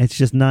fine. It's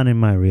just not in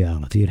my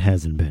reality. It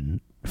hasn't been.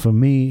 For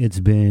me, it's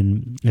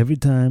been every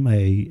time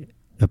I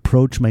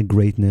approach my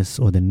greatness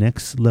or the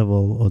next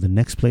level or the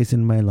next place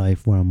in my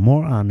life where I'm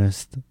more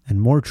honest and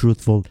more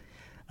truthful,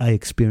 I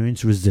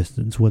experience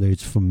resistance, whether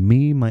it's from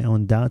me, my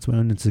own doubts, my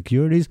own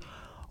insecurities,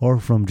 or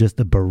from just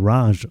a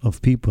barrage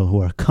of people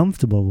who are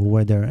comfortable with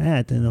where they're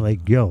at, and they're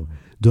like, yo,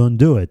 don't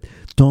do it.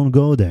 Don't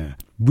go there.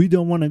 We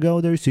don't want to go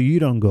there, so you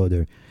don't go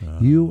there.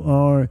 You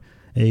are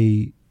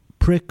a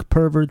prick,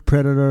 pervert,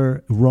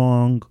 predator,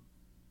 wrong.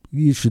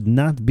 You should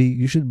not be.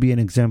 You should be an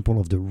example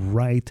of the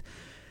right,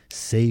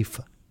 safe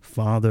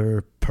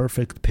father,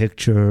 perfect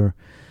picture,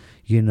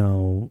 you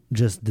know,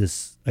 just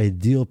this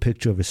ideal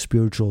picture of a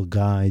spiritual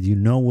guide. You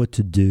know what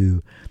to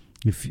do.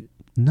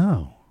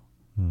 No,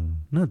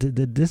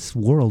 this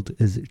world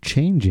is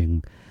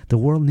changing. The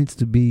world needs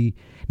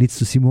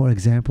to see more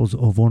examples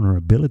of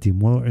vulnerability,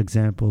 more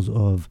examples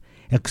of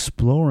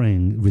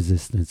exploring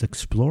resistance,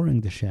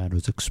 exploring the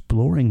shadows,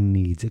 exploring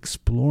needs,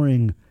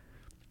 exploring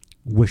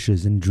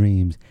wishes and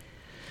dreams.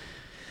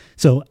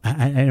 So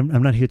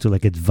I'm not here to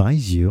like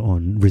advise you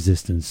on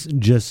resistance.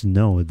 Just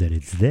know that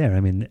it's there. I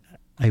mean,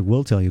 I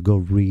will tell you, go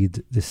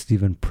read the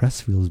Stephen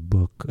Pressfield's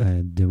book,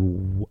 The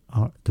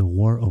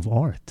War of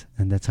Art.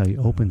 And that's how he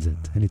opens it.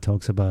 And he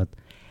talks about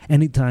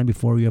anytime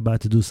before you're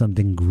about to do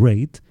something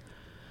great,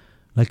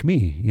 like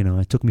me, you know,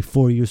 it took me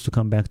 4 years to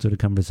come back to the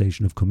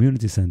conversation of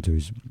community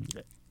centers.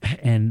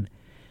 And,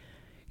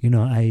 you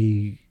know,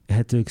 I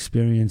had to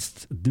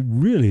experience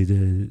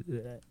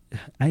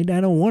I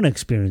don't want to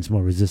experience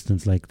more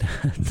resistance like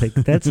that. Like,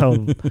 that's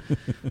how,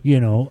 you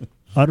know,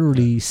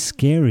 utterly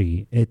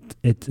scary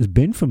it's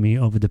been for me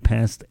over the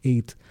past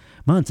 8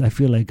 months. I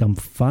feel like I'm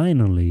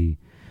finally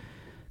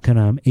kind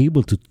of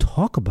able to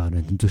talk about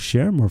it and to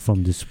share more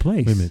from this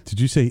place. Wait a minute. Did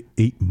you say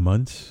 8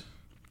 months?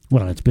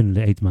 Well, it's been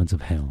the 8 months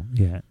of hell.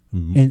 Yeah.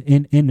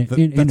 In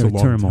a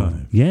turmoil.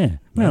 Time. Yeah.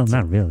 Well,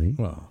 not really.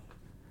 Well,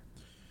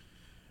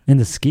 in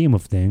the scheme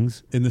of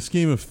things. In the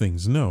scheme of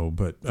things, no.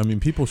 But, I mean,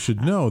 people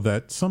should know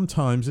that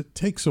sometimes it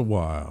takes a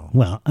while.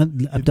 Well,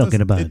 I'm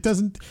talking about...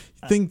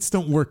 Things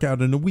don't work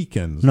out in a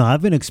weekend. No,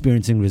 I've been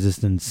experiencing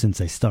resistance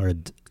since I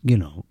started, you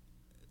know,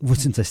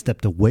 since I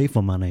stepped away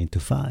from my 9 to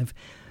 5.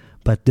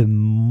 But the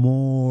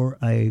more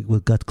I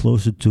got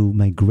closer to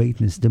my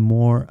greatness, the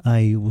more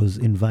I was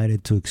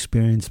invited to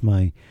express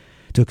my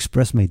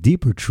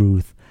deeper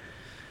truth.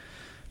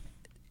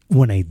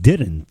 When I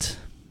didn't,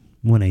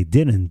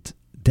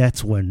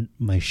 that's when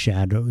my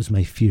shadows,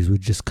 my fears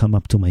would just come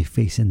up to my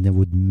face and they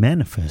would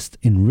manifest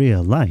in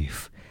real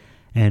life.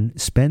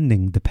 And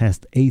spending the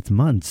past 8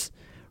 months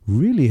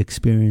really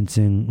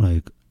experiencing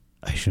like,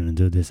 I shouldn't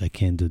do this, I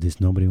can't do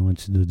this, nobody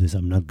wants to do this,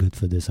 I'm not good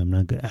for this, I'm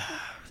not good.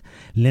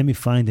 Let me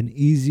find an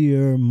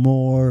easier,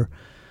 more,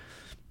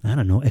 I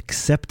don't know,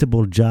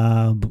 acceptable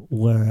job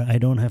where I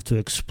don't have to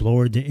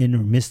explore the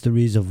inner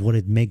mysteries of what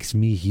it makes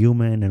me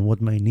human and what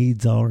my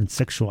needs are and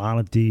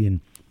sexuality.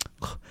 And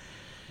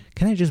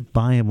can I just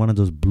buy one of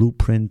those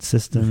blueprint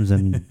systems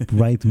and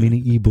write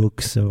mini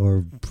ebooks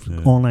or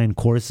online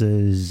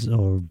courses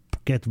or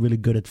get really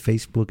good at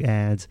Facebook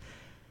ads?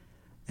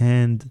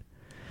 And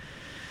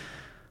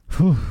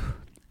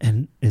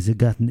has it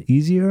gotten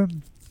easier?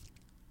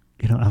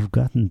 You know, I've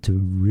gotten to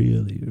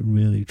really,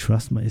 really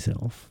trust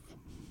myself,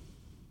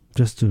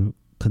 just to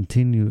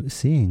continue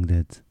seeing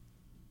that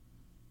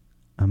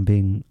I'm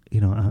being, you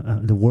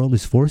know, the world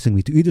is forcing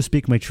me to either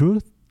speak my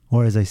truth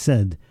or, as I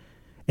said,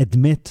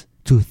 admit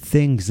to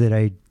things that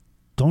I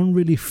don't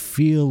really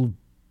feel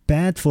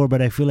bad for,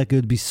 but I feel like it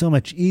would be so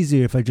much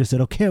easier if I just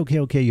said,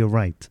 okay, you're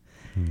right.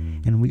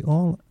 And we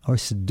all are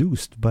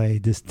seduced by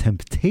this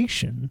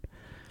temptation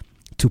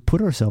to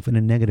put ourselves in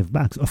a negative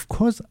box. Of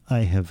course,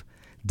 I have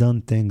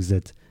done things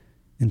that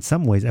in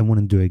some ways I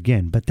wouldn't do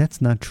again, but that's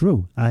not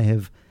true. I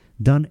have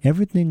done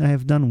everything I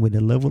have done with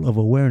a level of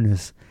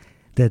awareness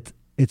that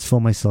it's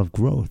for my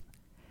self-growth.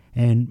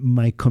 And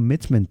my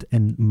commitment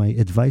and my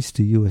advice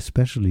to you,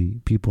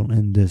 especially people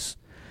in this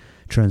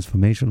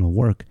transformational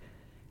work,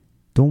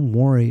 don't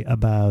worry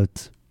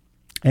about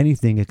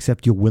anything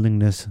except your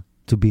willingness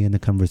to be in the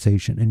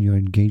conversation and your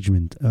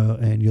engagement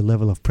and your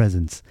level of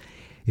presence.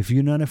 If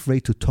you're not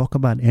afraid to talk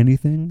about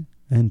anything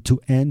and to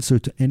answer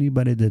to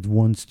anybody that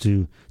wants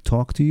to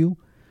talk to you,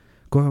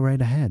 go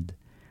right ahead.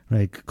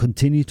 Like,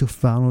 continue to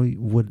follow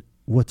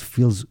what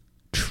feels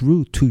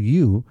true to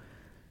you.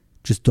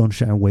 Just don't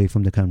shy away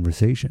from the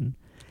conversation.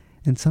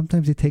 And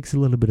sometimes it takes a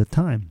little bit of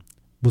time.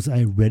 Was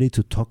I ready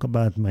to talk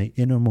about my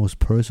innermost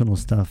personal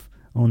stuff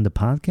on the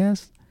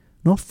podcast?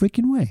 No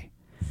freaking way.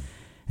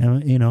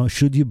 And,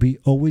 should you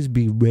always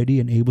be ready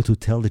and able to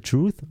tell the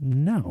truth?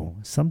 No.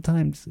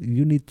 Sometimes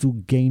you need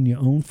to gain your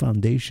own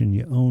foundation,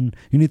 you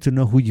need to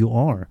know who you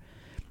are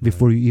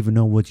before you even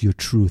know what your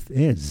truth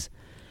is.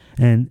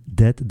 And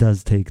that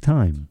does take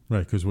time.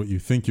 Right, because what you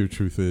think your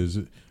truth is,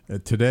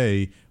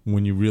 today,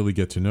 when you really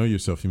get to know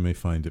yourself, you may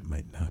find it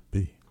might not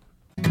be.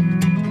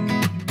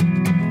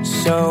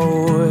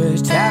 So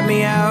tap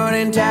me out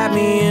and tap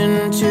me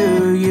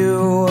into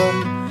you.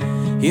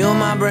 Heal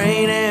my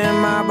brain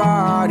and my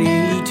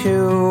body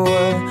too.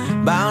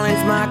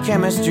 Balance my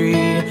chemistry,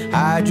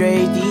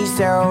 hydrate these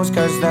cells,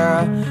 'cause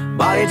the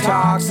body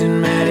talks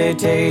and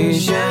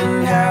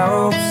meditation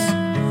helps.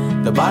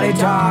 The body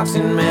talks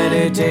and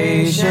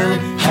meditation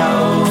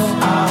helps.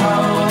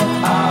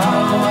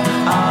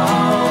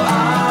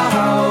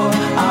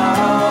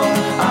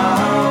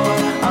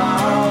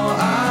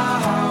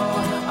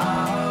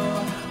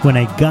 When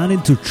I got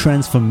into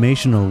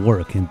transformational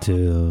work,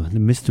 into the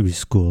mystery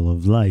school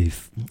of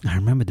life, I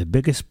remember the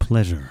biggest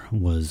pleasure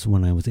was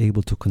when I was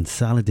able to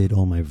consolidate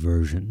all my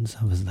versions.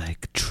 I was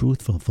like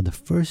truthful for the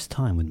first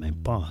time with my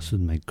boss,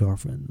 with my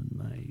girlfriend, with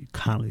my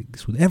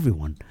colleagues, with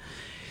everyone.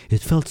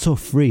 It felt so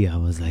free. I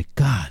was like,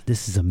 God,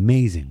 this is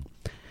amazing.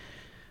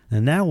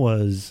 And that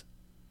was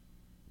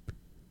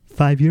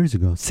 6 years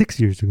ago. 6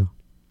 years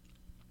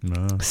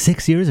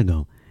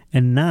ago.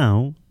 And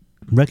now,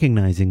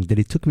 recognizing that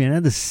it took me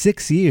another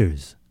 6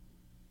 years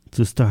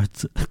to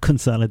start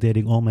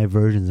consolidating all my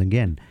versions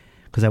again,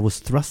 because I was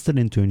thrusted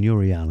into a new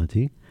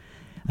reality.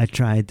 I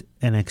tried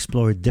and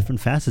explored different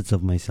facets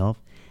of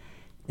myself,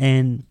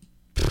 and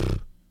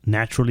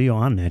naturally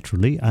or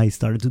unnaturally, I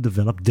started to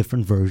develop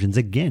different versions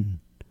again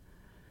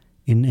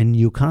in a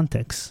new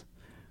context,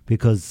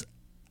 because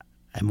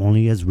I'm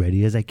only as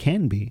ready as I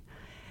can be.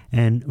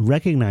 And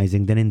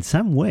recognizing that in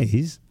some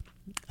ways,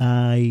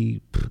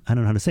 I don't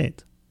know how to say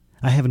it,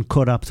 I haven't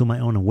caught up to my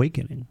own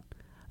awakening.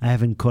 I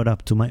haven't caught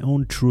up to my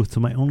own truth, to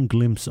my own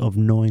glimpse of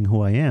knowing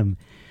who I am.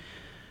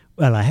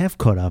 Well, I have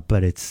caught up,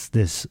 but it's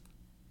this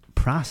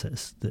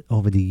process that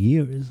over the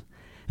years.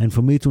 And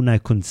for me to now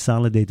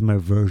consolidate my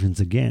versions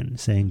again,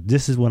 saying,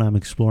 this is what I'm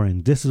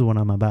exploring, this is what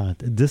I'm about,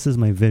 this is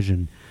my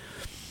vision.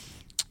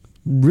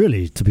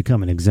 Really to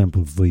become an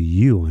example for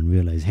you and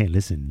realize, hey,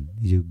 listen,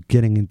 you're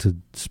getting into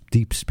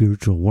deep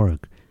spiritual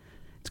work.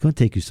 It's going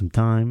to take you some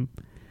time.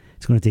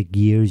 It's going to take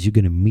years. You're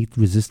going to meet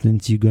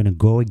resistance. You're going to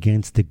go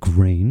against the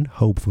grain,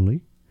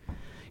 hopefully.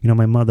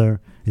 My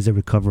mother is a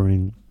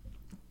recovering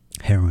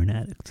heroin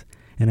addict.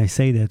 And I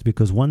say that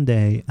because one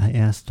day I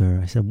asked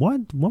her, I said,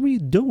 what were you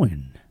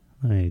doing?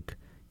 Like,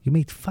 you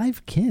made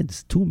 5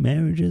 kids, 2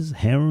 marriages,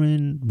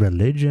 heroin,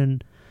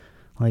 religion.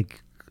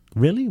 Like,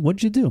 really?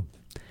 What'd you do?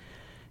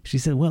 She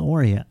said, well,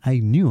 Ori, I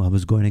knew I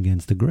was going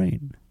against the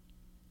grain.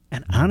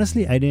 And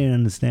honestly, I didn't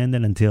understand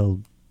that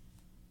until,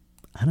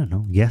 I don't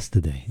know,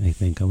 yesterday, I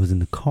think. I was in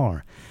the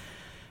car.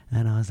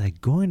 And I was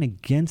like, going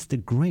against the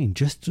grain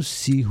just to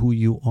see who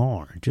you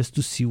are, just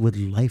to see what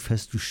life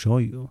has to show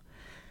you.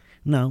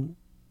 Now,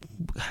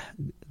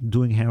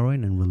 doing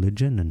heroin and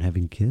religion and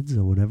having kids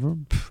or whatever,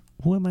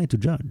 who am I to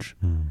judge?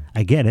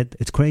 I get it.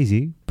 It's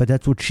crazy. But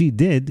that's what she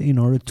did in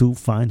order to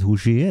find who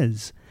she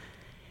is.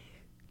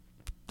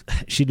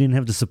 She didn't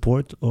have the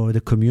support or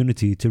the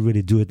community to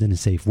really do it in a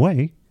safe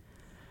way.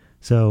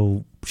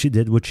 So she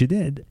did what she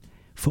did.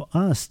 For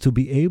us to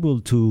be able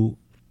to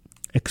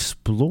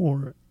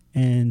explore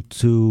and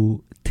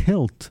to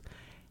tilt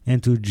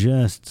and to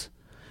just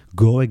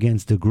go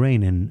against the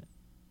grain and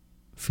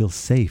feel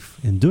safe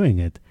in doing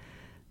it,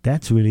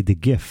 that's really the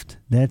gift.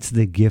 That's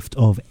the gift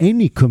of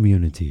any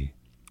community.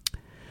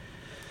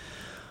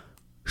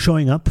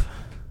 Showing up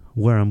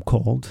where I'm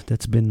called,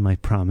 that's been my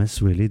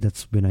promise, really.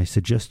 That's been, I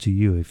suggest to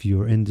you, if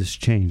you're in this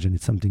change and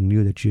it's something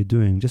new that you're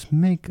doing, just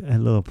make a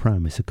little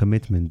promise, a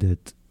commitment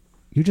that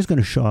you're just going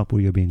to show up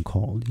where you're being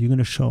called. You're going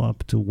to show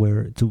up to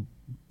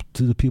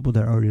the people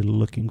that are already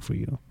looking for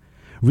you.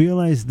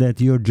 Realize that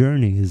your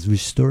journey is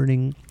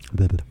restoring,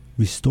 not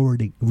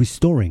distorting,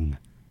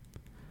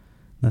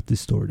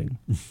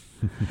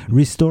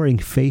 restoring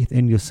faith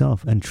in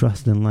yourself and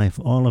trust in life.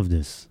 All of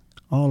this.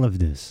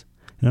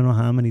 I don't know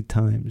how many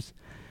times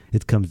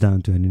it comes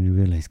down to it, and you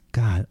realize,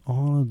 God,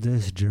 all of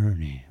this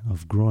journey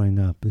of growing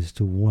up is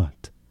to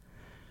what?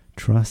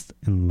 Trust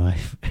in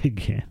life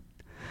again.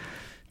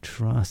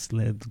 Trust,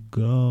 let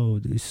go.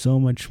 There's so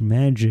much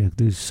magic.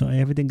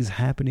 Everything is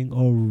happening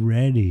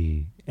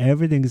already.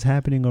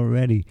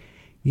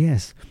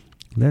 Yes,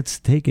 let's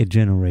take a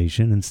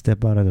generation and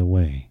step out of the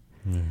way.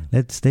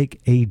 Let's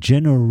take a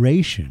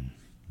generation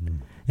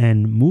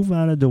and move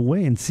out of the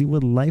way and see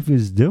what life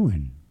is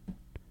doing.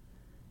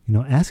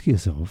 Ask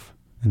yourself,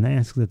 and I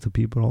ask that to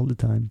people all the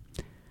time,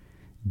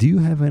 do you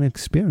have an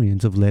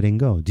experience of letting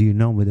go? Do you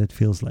know what that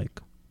feels like?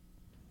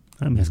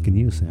 I'm asking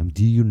you, Sam.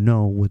 Do you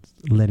know what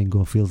letting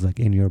go feels like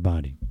in your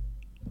body?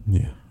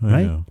 Yeah,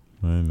 I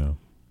know.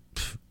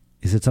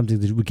 Is it something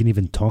that we can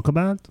even talk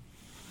about?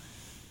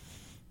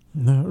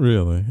 Not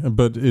really,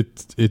 but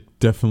it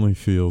definitely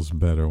feels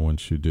better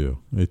once you do.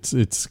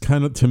 It's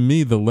kind of, to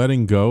me, the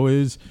letting go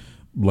is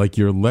like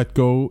you're let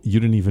go. You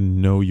didn't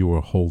even know you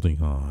were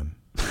holding on.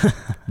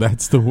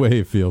 That's the way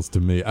it feels to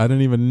me. I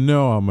didn't even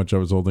know how much I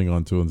was holding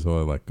on to until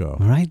I let go.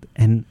 Right,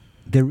 and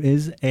there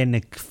is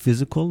a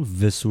physical,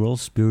 visceral,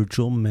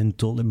 spiritual,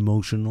 mental,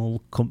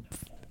 emotional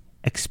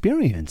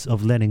experience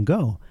of letting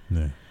go.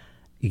 Yeah.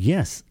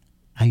 Yes,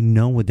 I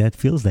know what that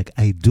feels like.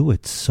 I do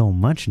it so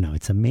much now.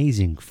 It's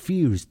amazing.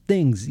 Fears,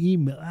 things,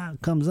 email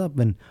comes up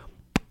and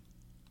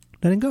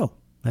letting go.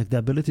 Like the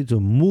ability to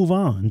move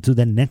on to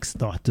the next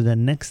thought, to the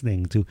next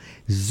thing, to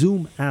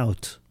zoom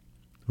out,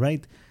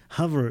 right?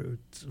 Hover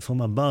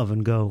from above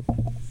and go,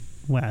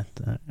 what?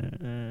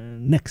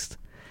 Next.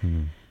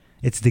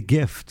 It's the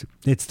gift.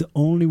 It's the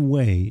only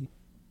way,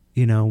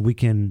 we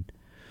can.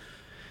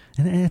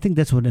 And I think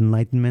that's what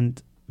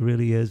enlightenment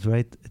really is,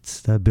 right?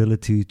 It's the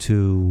ability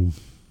to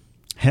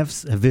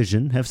have a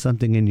vision, have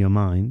something in your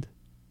mind,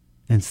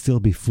 and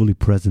still be fully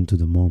present to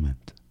the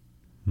moment.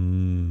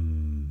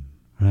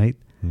 Right?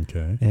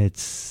 Okay.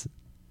 It's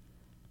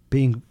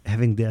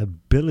having the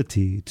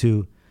ability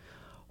to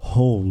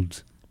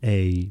hold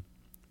a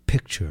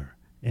picture,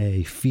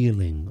 a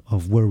feeling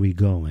of where we're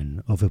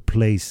going, of a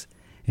place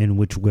in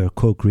which we're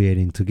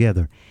co-creating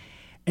together,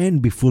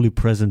 and be fully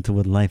present to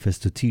what life has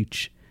to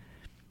teach.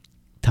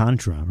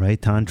 Tantra,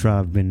 right? Tantra,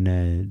 I've been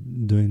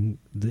doing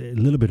a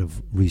little bit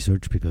of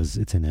research because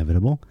it's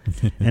inevitable.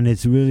 And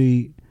it's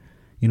really,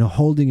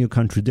 holding your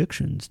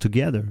contradictions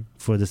together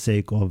for the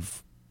sake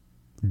of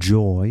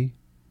joy,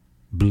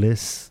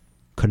 bliss,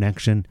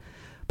 connection,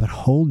 but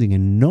holding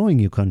and knowing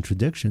your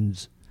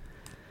contradictions.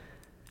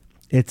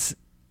 It's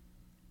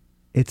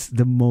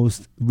the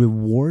most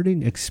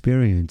rewarding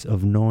experience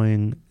of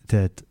knowing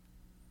that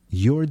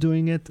you're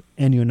doing it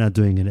and you're not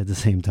doing it at the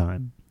same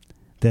time.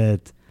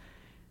 That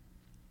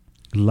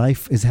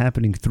life is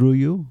happening through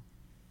you,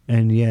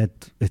 and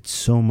yet it's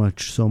so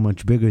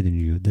much bigger than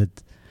you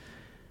that,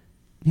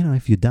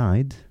 if you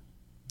died,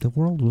 the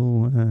world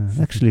will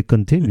actually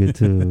continue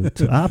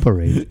to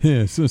operate.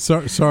 Yeah, so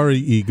sorry,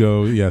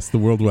 ego. Yes, the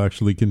world will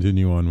actually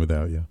continue on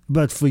without you.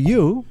 But for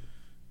you,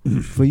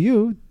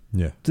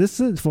 yeah, this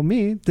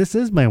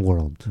is my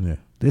world. Yeah.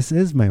 This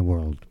is my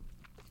world.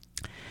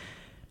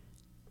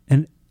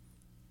 And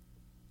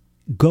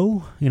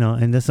go,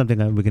 and that's something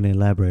we're going to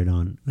elaborate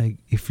on. Like,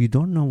 if you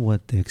don't know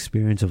what the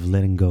experience of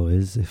letting go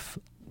is,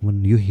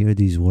 when you hear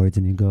these words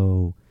and you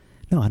go,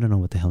 no, I don't know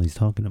what the hell he's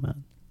talking about.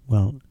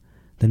 Well,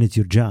 then it's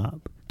your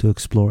job to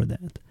explore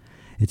that.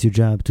 It's your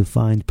job to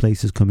find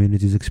places,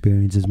 communities,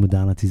 experiences,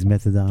 modalities,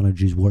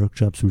 methodologies,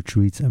 workshops,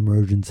 retreats,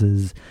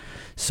 emergences,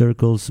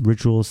 circles,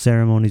 rituals,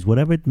 ceremonies,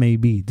 whatever it may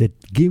be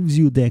that gives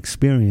you the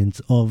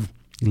experience of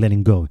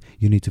letting go.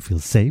 You need to feel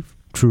safe,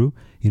 true.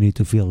 You need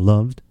to feel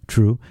loved,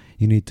 true.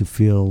 You need to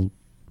feel,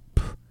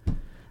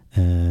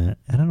 I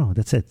don't know,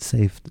 that's it,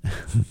 safe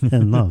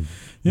and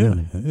love. Yeah,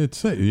 really. It's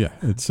safe. Yeah,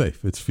 it's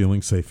safe. It's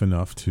feeling safe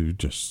enough to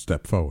just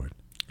step forward.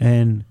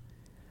 And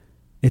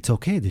it's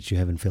okay that you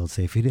haven't felt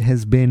safe. It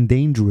has been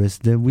dangerous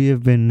that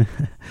we've been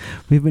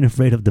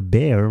afraid of the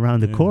bear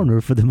around the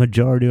corner for the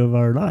majority of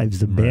our lives.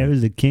 The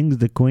bears, the kings,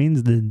 the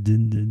queens,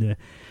 the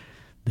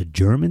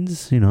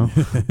Germans,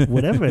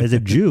 whatever. As a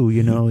Jew,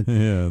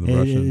 the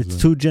Russians,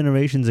 it's 2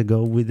 generations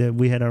ago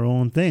we had our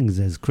own things.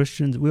 As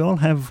Christians, we all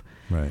have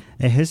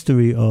a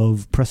history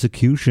of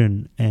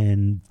persecution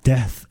and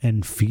death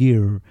and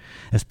fear,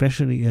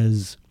 especially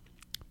as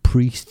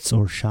priests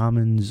or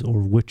shamans or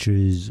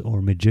witches or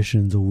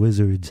magicians or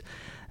wizards.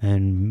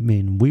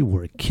 And we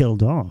were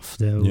killed off.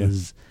 There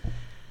was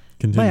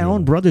by our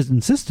own brothers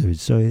and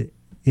sisters. So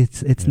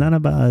it's not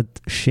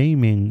about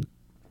shaming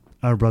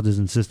our brothers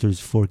and sisters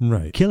for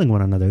killing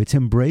one another. It's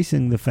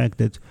embracing the fact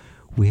that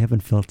we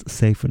haven't felt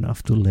safe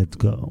enough to let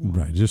go.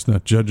 Right, just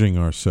not judging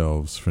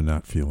ourselves for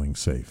not feeling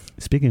safe.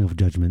 Speaking of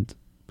judgment,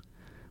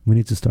 we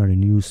need to start a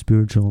new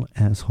spiritual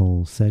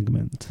asshole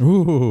segment.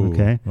 Ooh,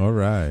 okay? All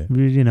right.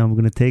 We're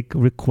going to take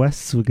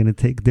requests. We're going to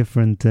take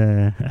different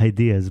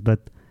ideas,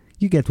 but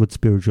you get what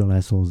spiritual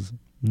assholes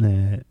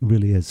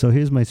really is. So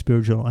here's my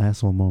spiritual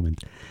asshole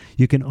moment.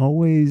 You can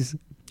always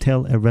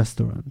tell a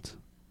restaurant.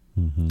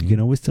 Mm-hmm. You can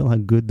always tell how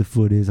good the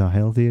food is, how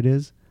healthy it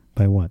is,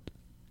 by what?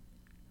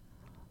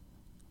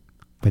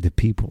 By the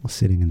people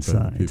sitting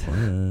inside. By the people.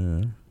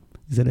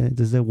 Yeah.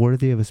 Is that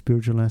worthy of a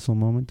spiritual asshole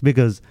moment?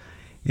 Because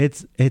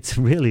it's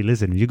really,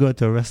 listen, you go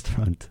to a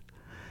restaurant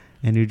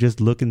and you just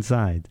look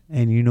inside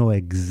and you know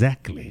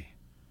exactly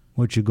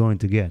what you're going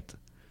to get.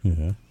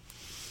 Yeah.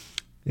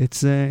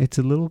 It's a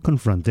little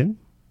confronting,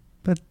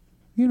 but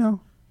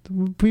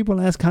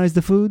people ask, how's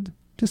the food?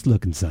 Just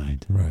look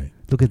inside. Right.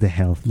 Look at the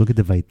health. Look at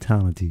the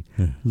vitality.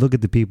 Yeah. Look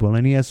at the people.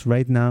 And yes,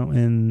 right now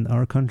in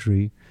our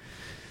country,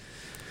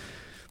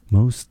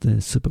 most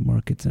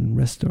supermarkets and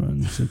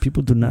restaurants, and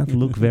people do not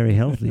look very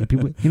healthy.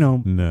 People,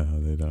 No,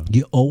 they don't.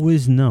 You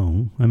always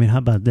know. I mean, how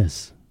about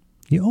this?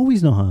 You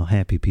always know how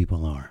happy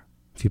people are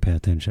if you pay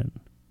attention.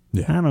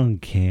 Yeah. I don't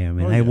care,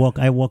 man. Oh,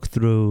 I walk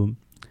through.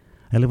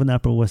 I live on the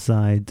Upper West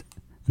Side,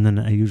 and then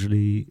I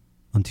usually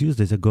on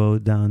Tuesdays, I go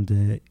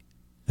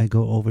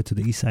over to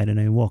the east side and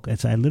I walk. And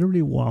so I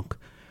literally walk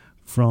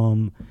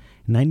from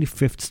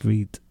 95th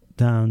Street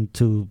down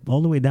to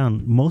all the way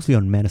down, mostly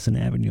on Madison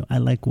Avenue. I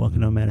like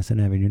walking on Madison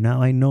Avenue.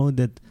 Now I know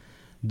that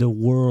the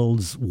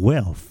world's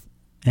wealth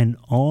and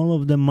all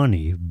of the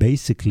money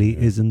basically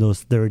is in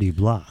those 30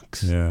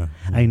 blocks. Yeah.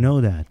 I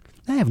know that.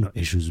 I have no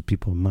issues with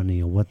people,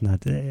 money or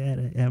whatnot.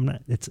 I'm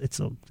not.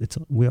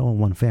 We're all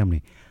one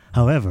family.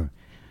 However,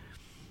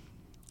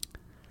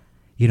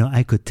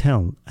 I could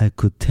tell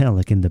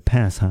like in the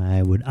past how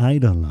I would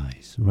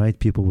idolize, right?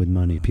 People with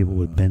money, people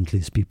with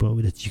Bentleys, people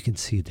that you can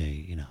see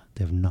they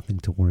have nothing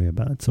to worry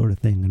about, sort of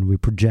thing, and we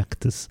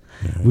project this,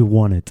 we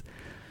want it.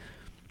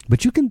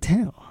 But you can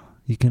tell.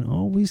 You can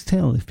always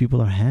tell if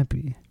people are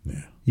happy.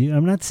 Yeah.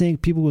 I'm not saying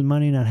people with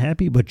money are not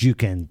happy, but you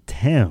can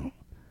tell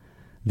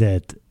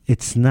that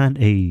it's not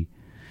the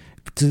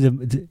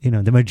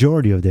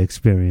majority of the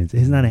experience.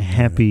 It's not a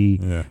happy,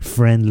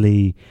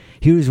 friendly,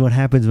 here's what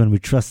happens when we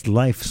trust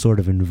life sort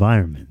of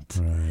environment.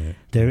 Right.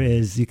 There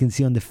is, you can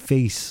see on the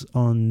face,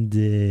 on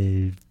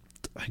the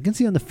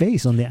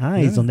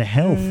eyes, on the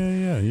health.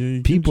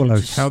 Yeah. People are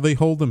how they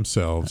hold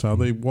themselves, how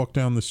they walk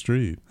down the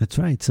street. That's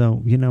right.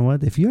 So, you know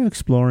what? If you're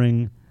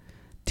exploring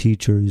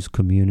teachers,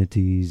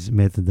 communities,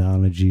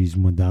 methodologies,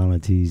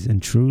 modalities,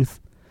 and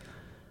truth,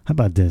 how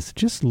about this?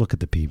 Just look at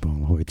the people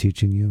who are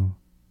teaching you.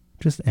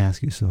 Just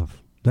ask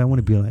yourself, do I want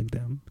to be like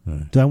them?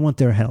 Right. Do I want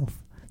their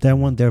health? Do I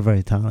want their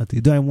vitality?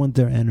 Do I want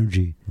their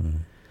energy? Right.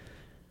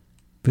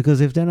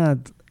 Because if they're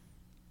not,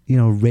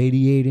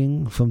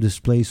 radiating from this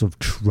place of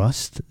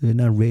trust, they're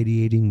not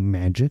radiating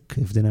magic,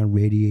 if they're not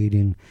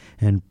radiating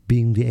and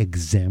being the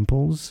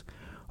examples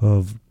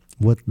of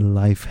what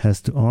life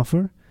has to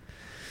offer,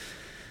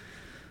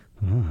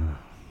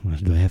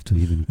 do I have to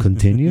even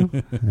continue?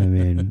 I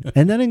mean,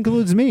 and that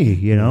includes me,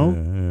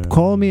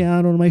 Call me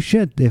out on my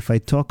shit if I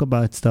talk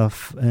about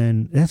stuff.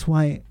 And that's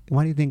why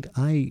do you think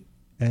I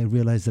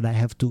realize that I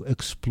have to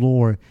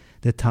explore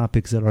the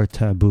topics that are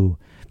taboo?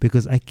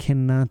 Because I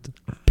cannot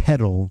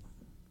peddle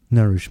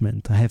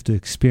nourishment. I have to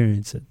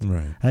experience it.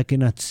 Right. I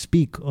cannot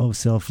speak of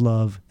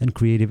self-love and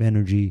creative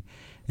energy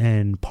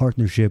and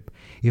partnership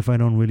if I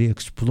don't really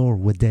explore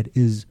what that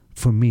is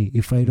for me.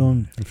 If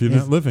you're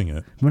not living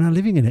it. We're not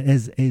living it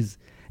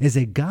as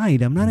a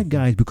guide. I'm not a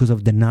guide because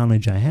of the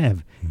knowledge I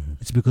have. Mm-hmm.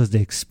 It's because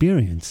the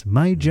experience.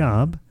 My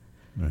job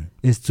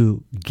is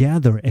to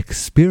gather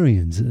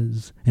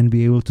experiences and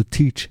be able to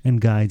teach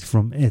and guide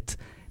from it,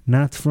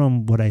 not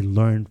from what I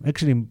learned.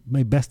 Actually,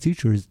 my best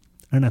teachers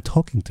are not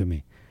talking to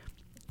me.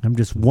 I'm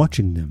just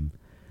watching them.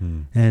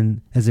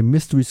 And as a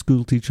mystery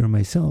school teacher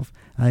myself,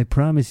 I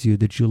promise you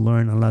that you'll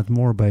learn a lot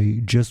more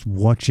by just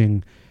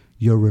watching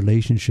your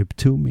relationship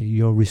to me,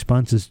 your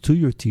responses to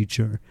your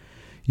teacher,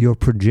 your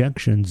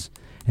projections,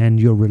 and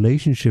your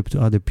relationship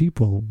to other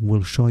people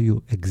will show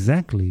you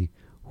exactly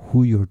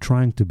who you're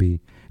trying to be,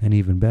 and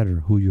even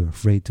better, who you're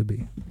afraid to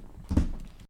be.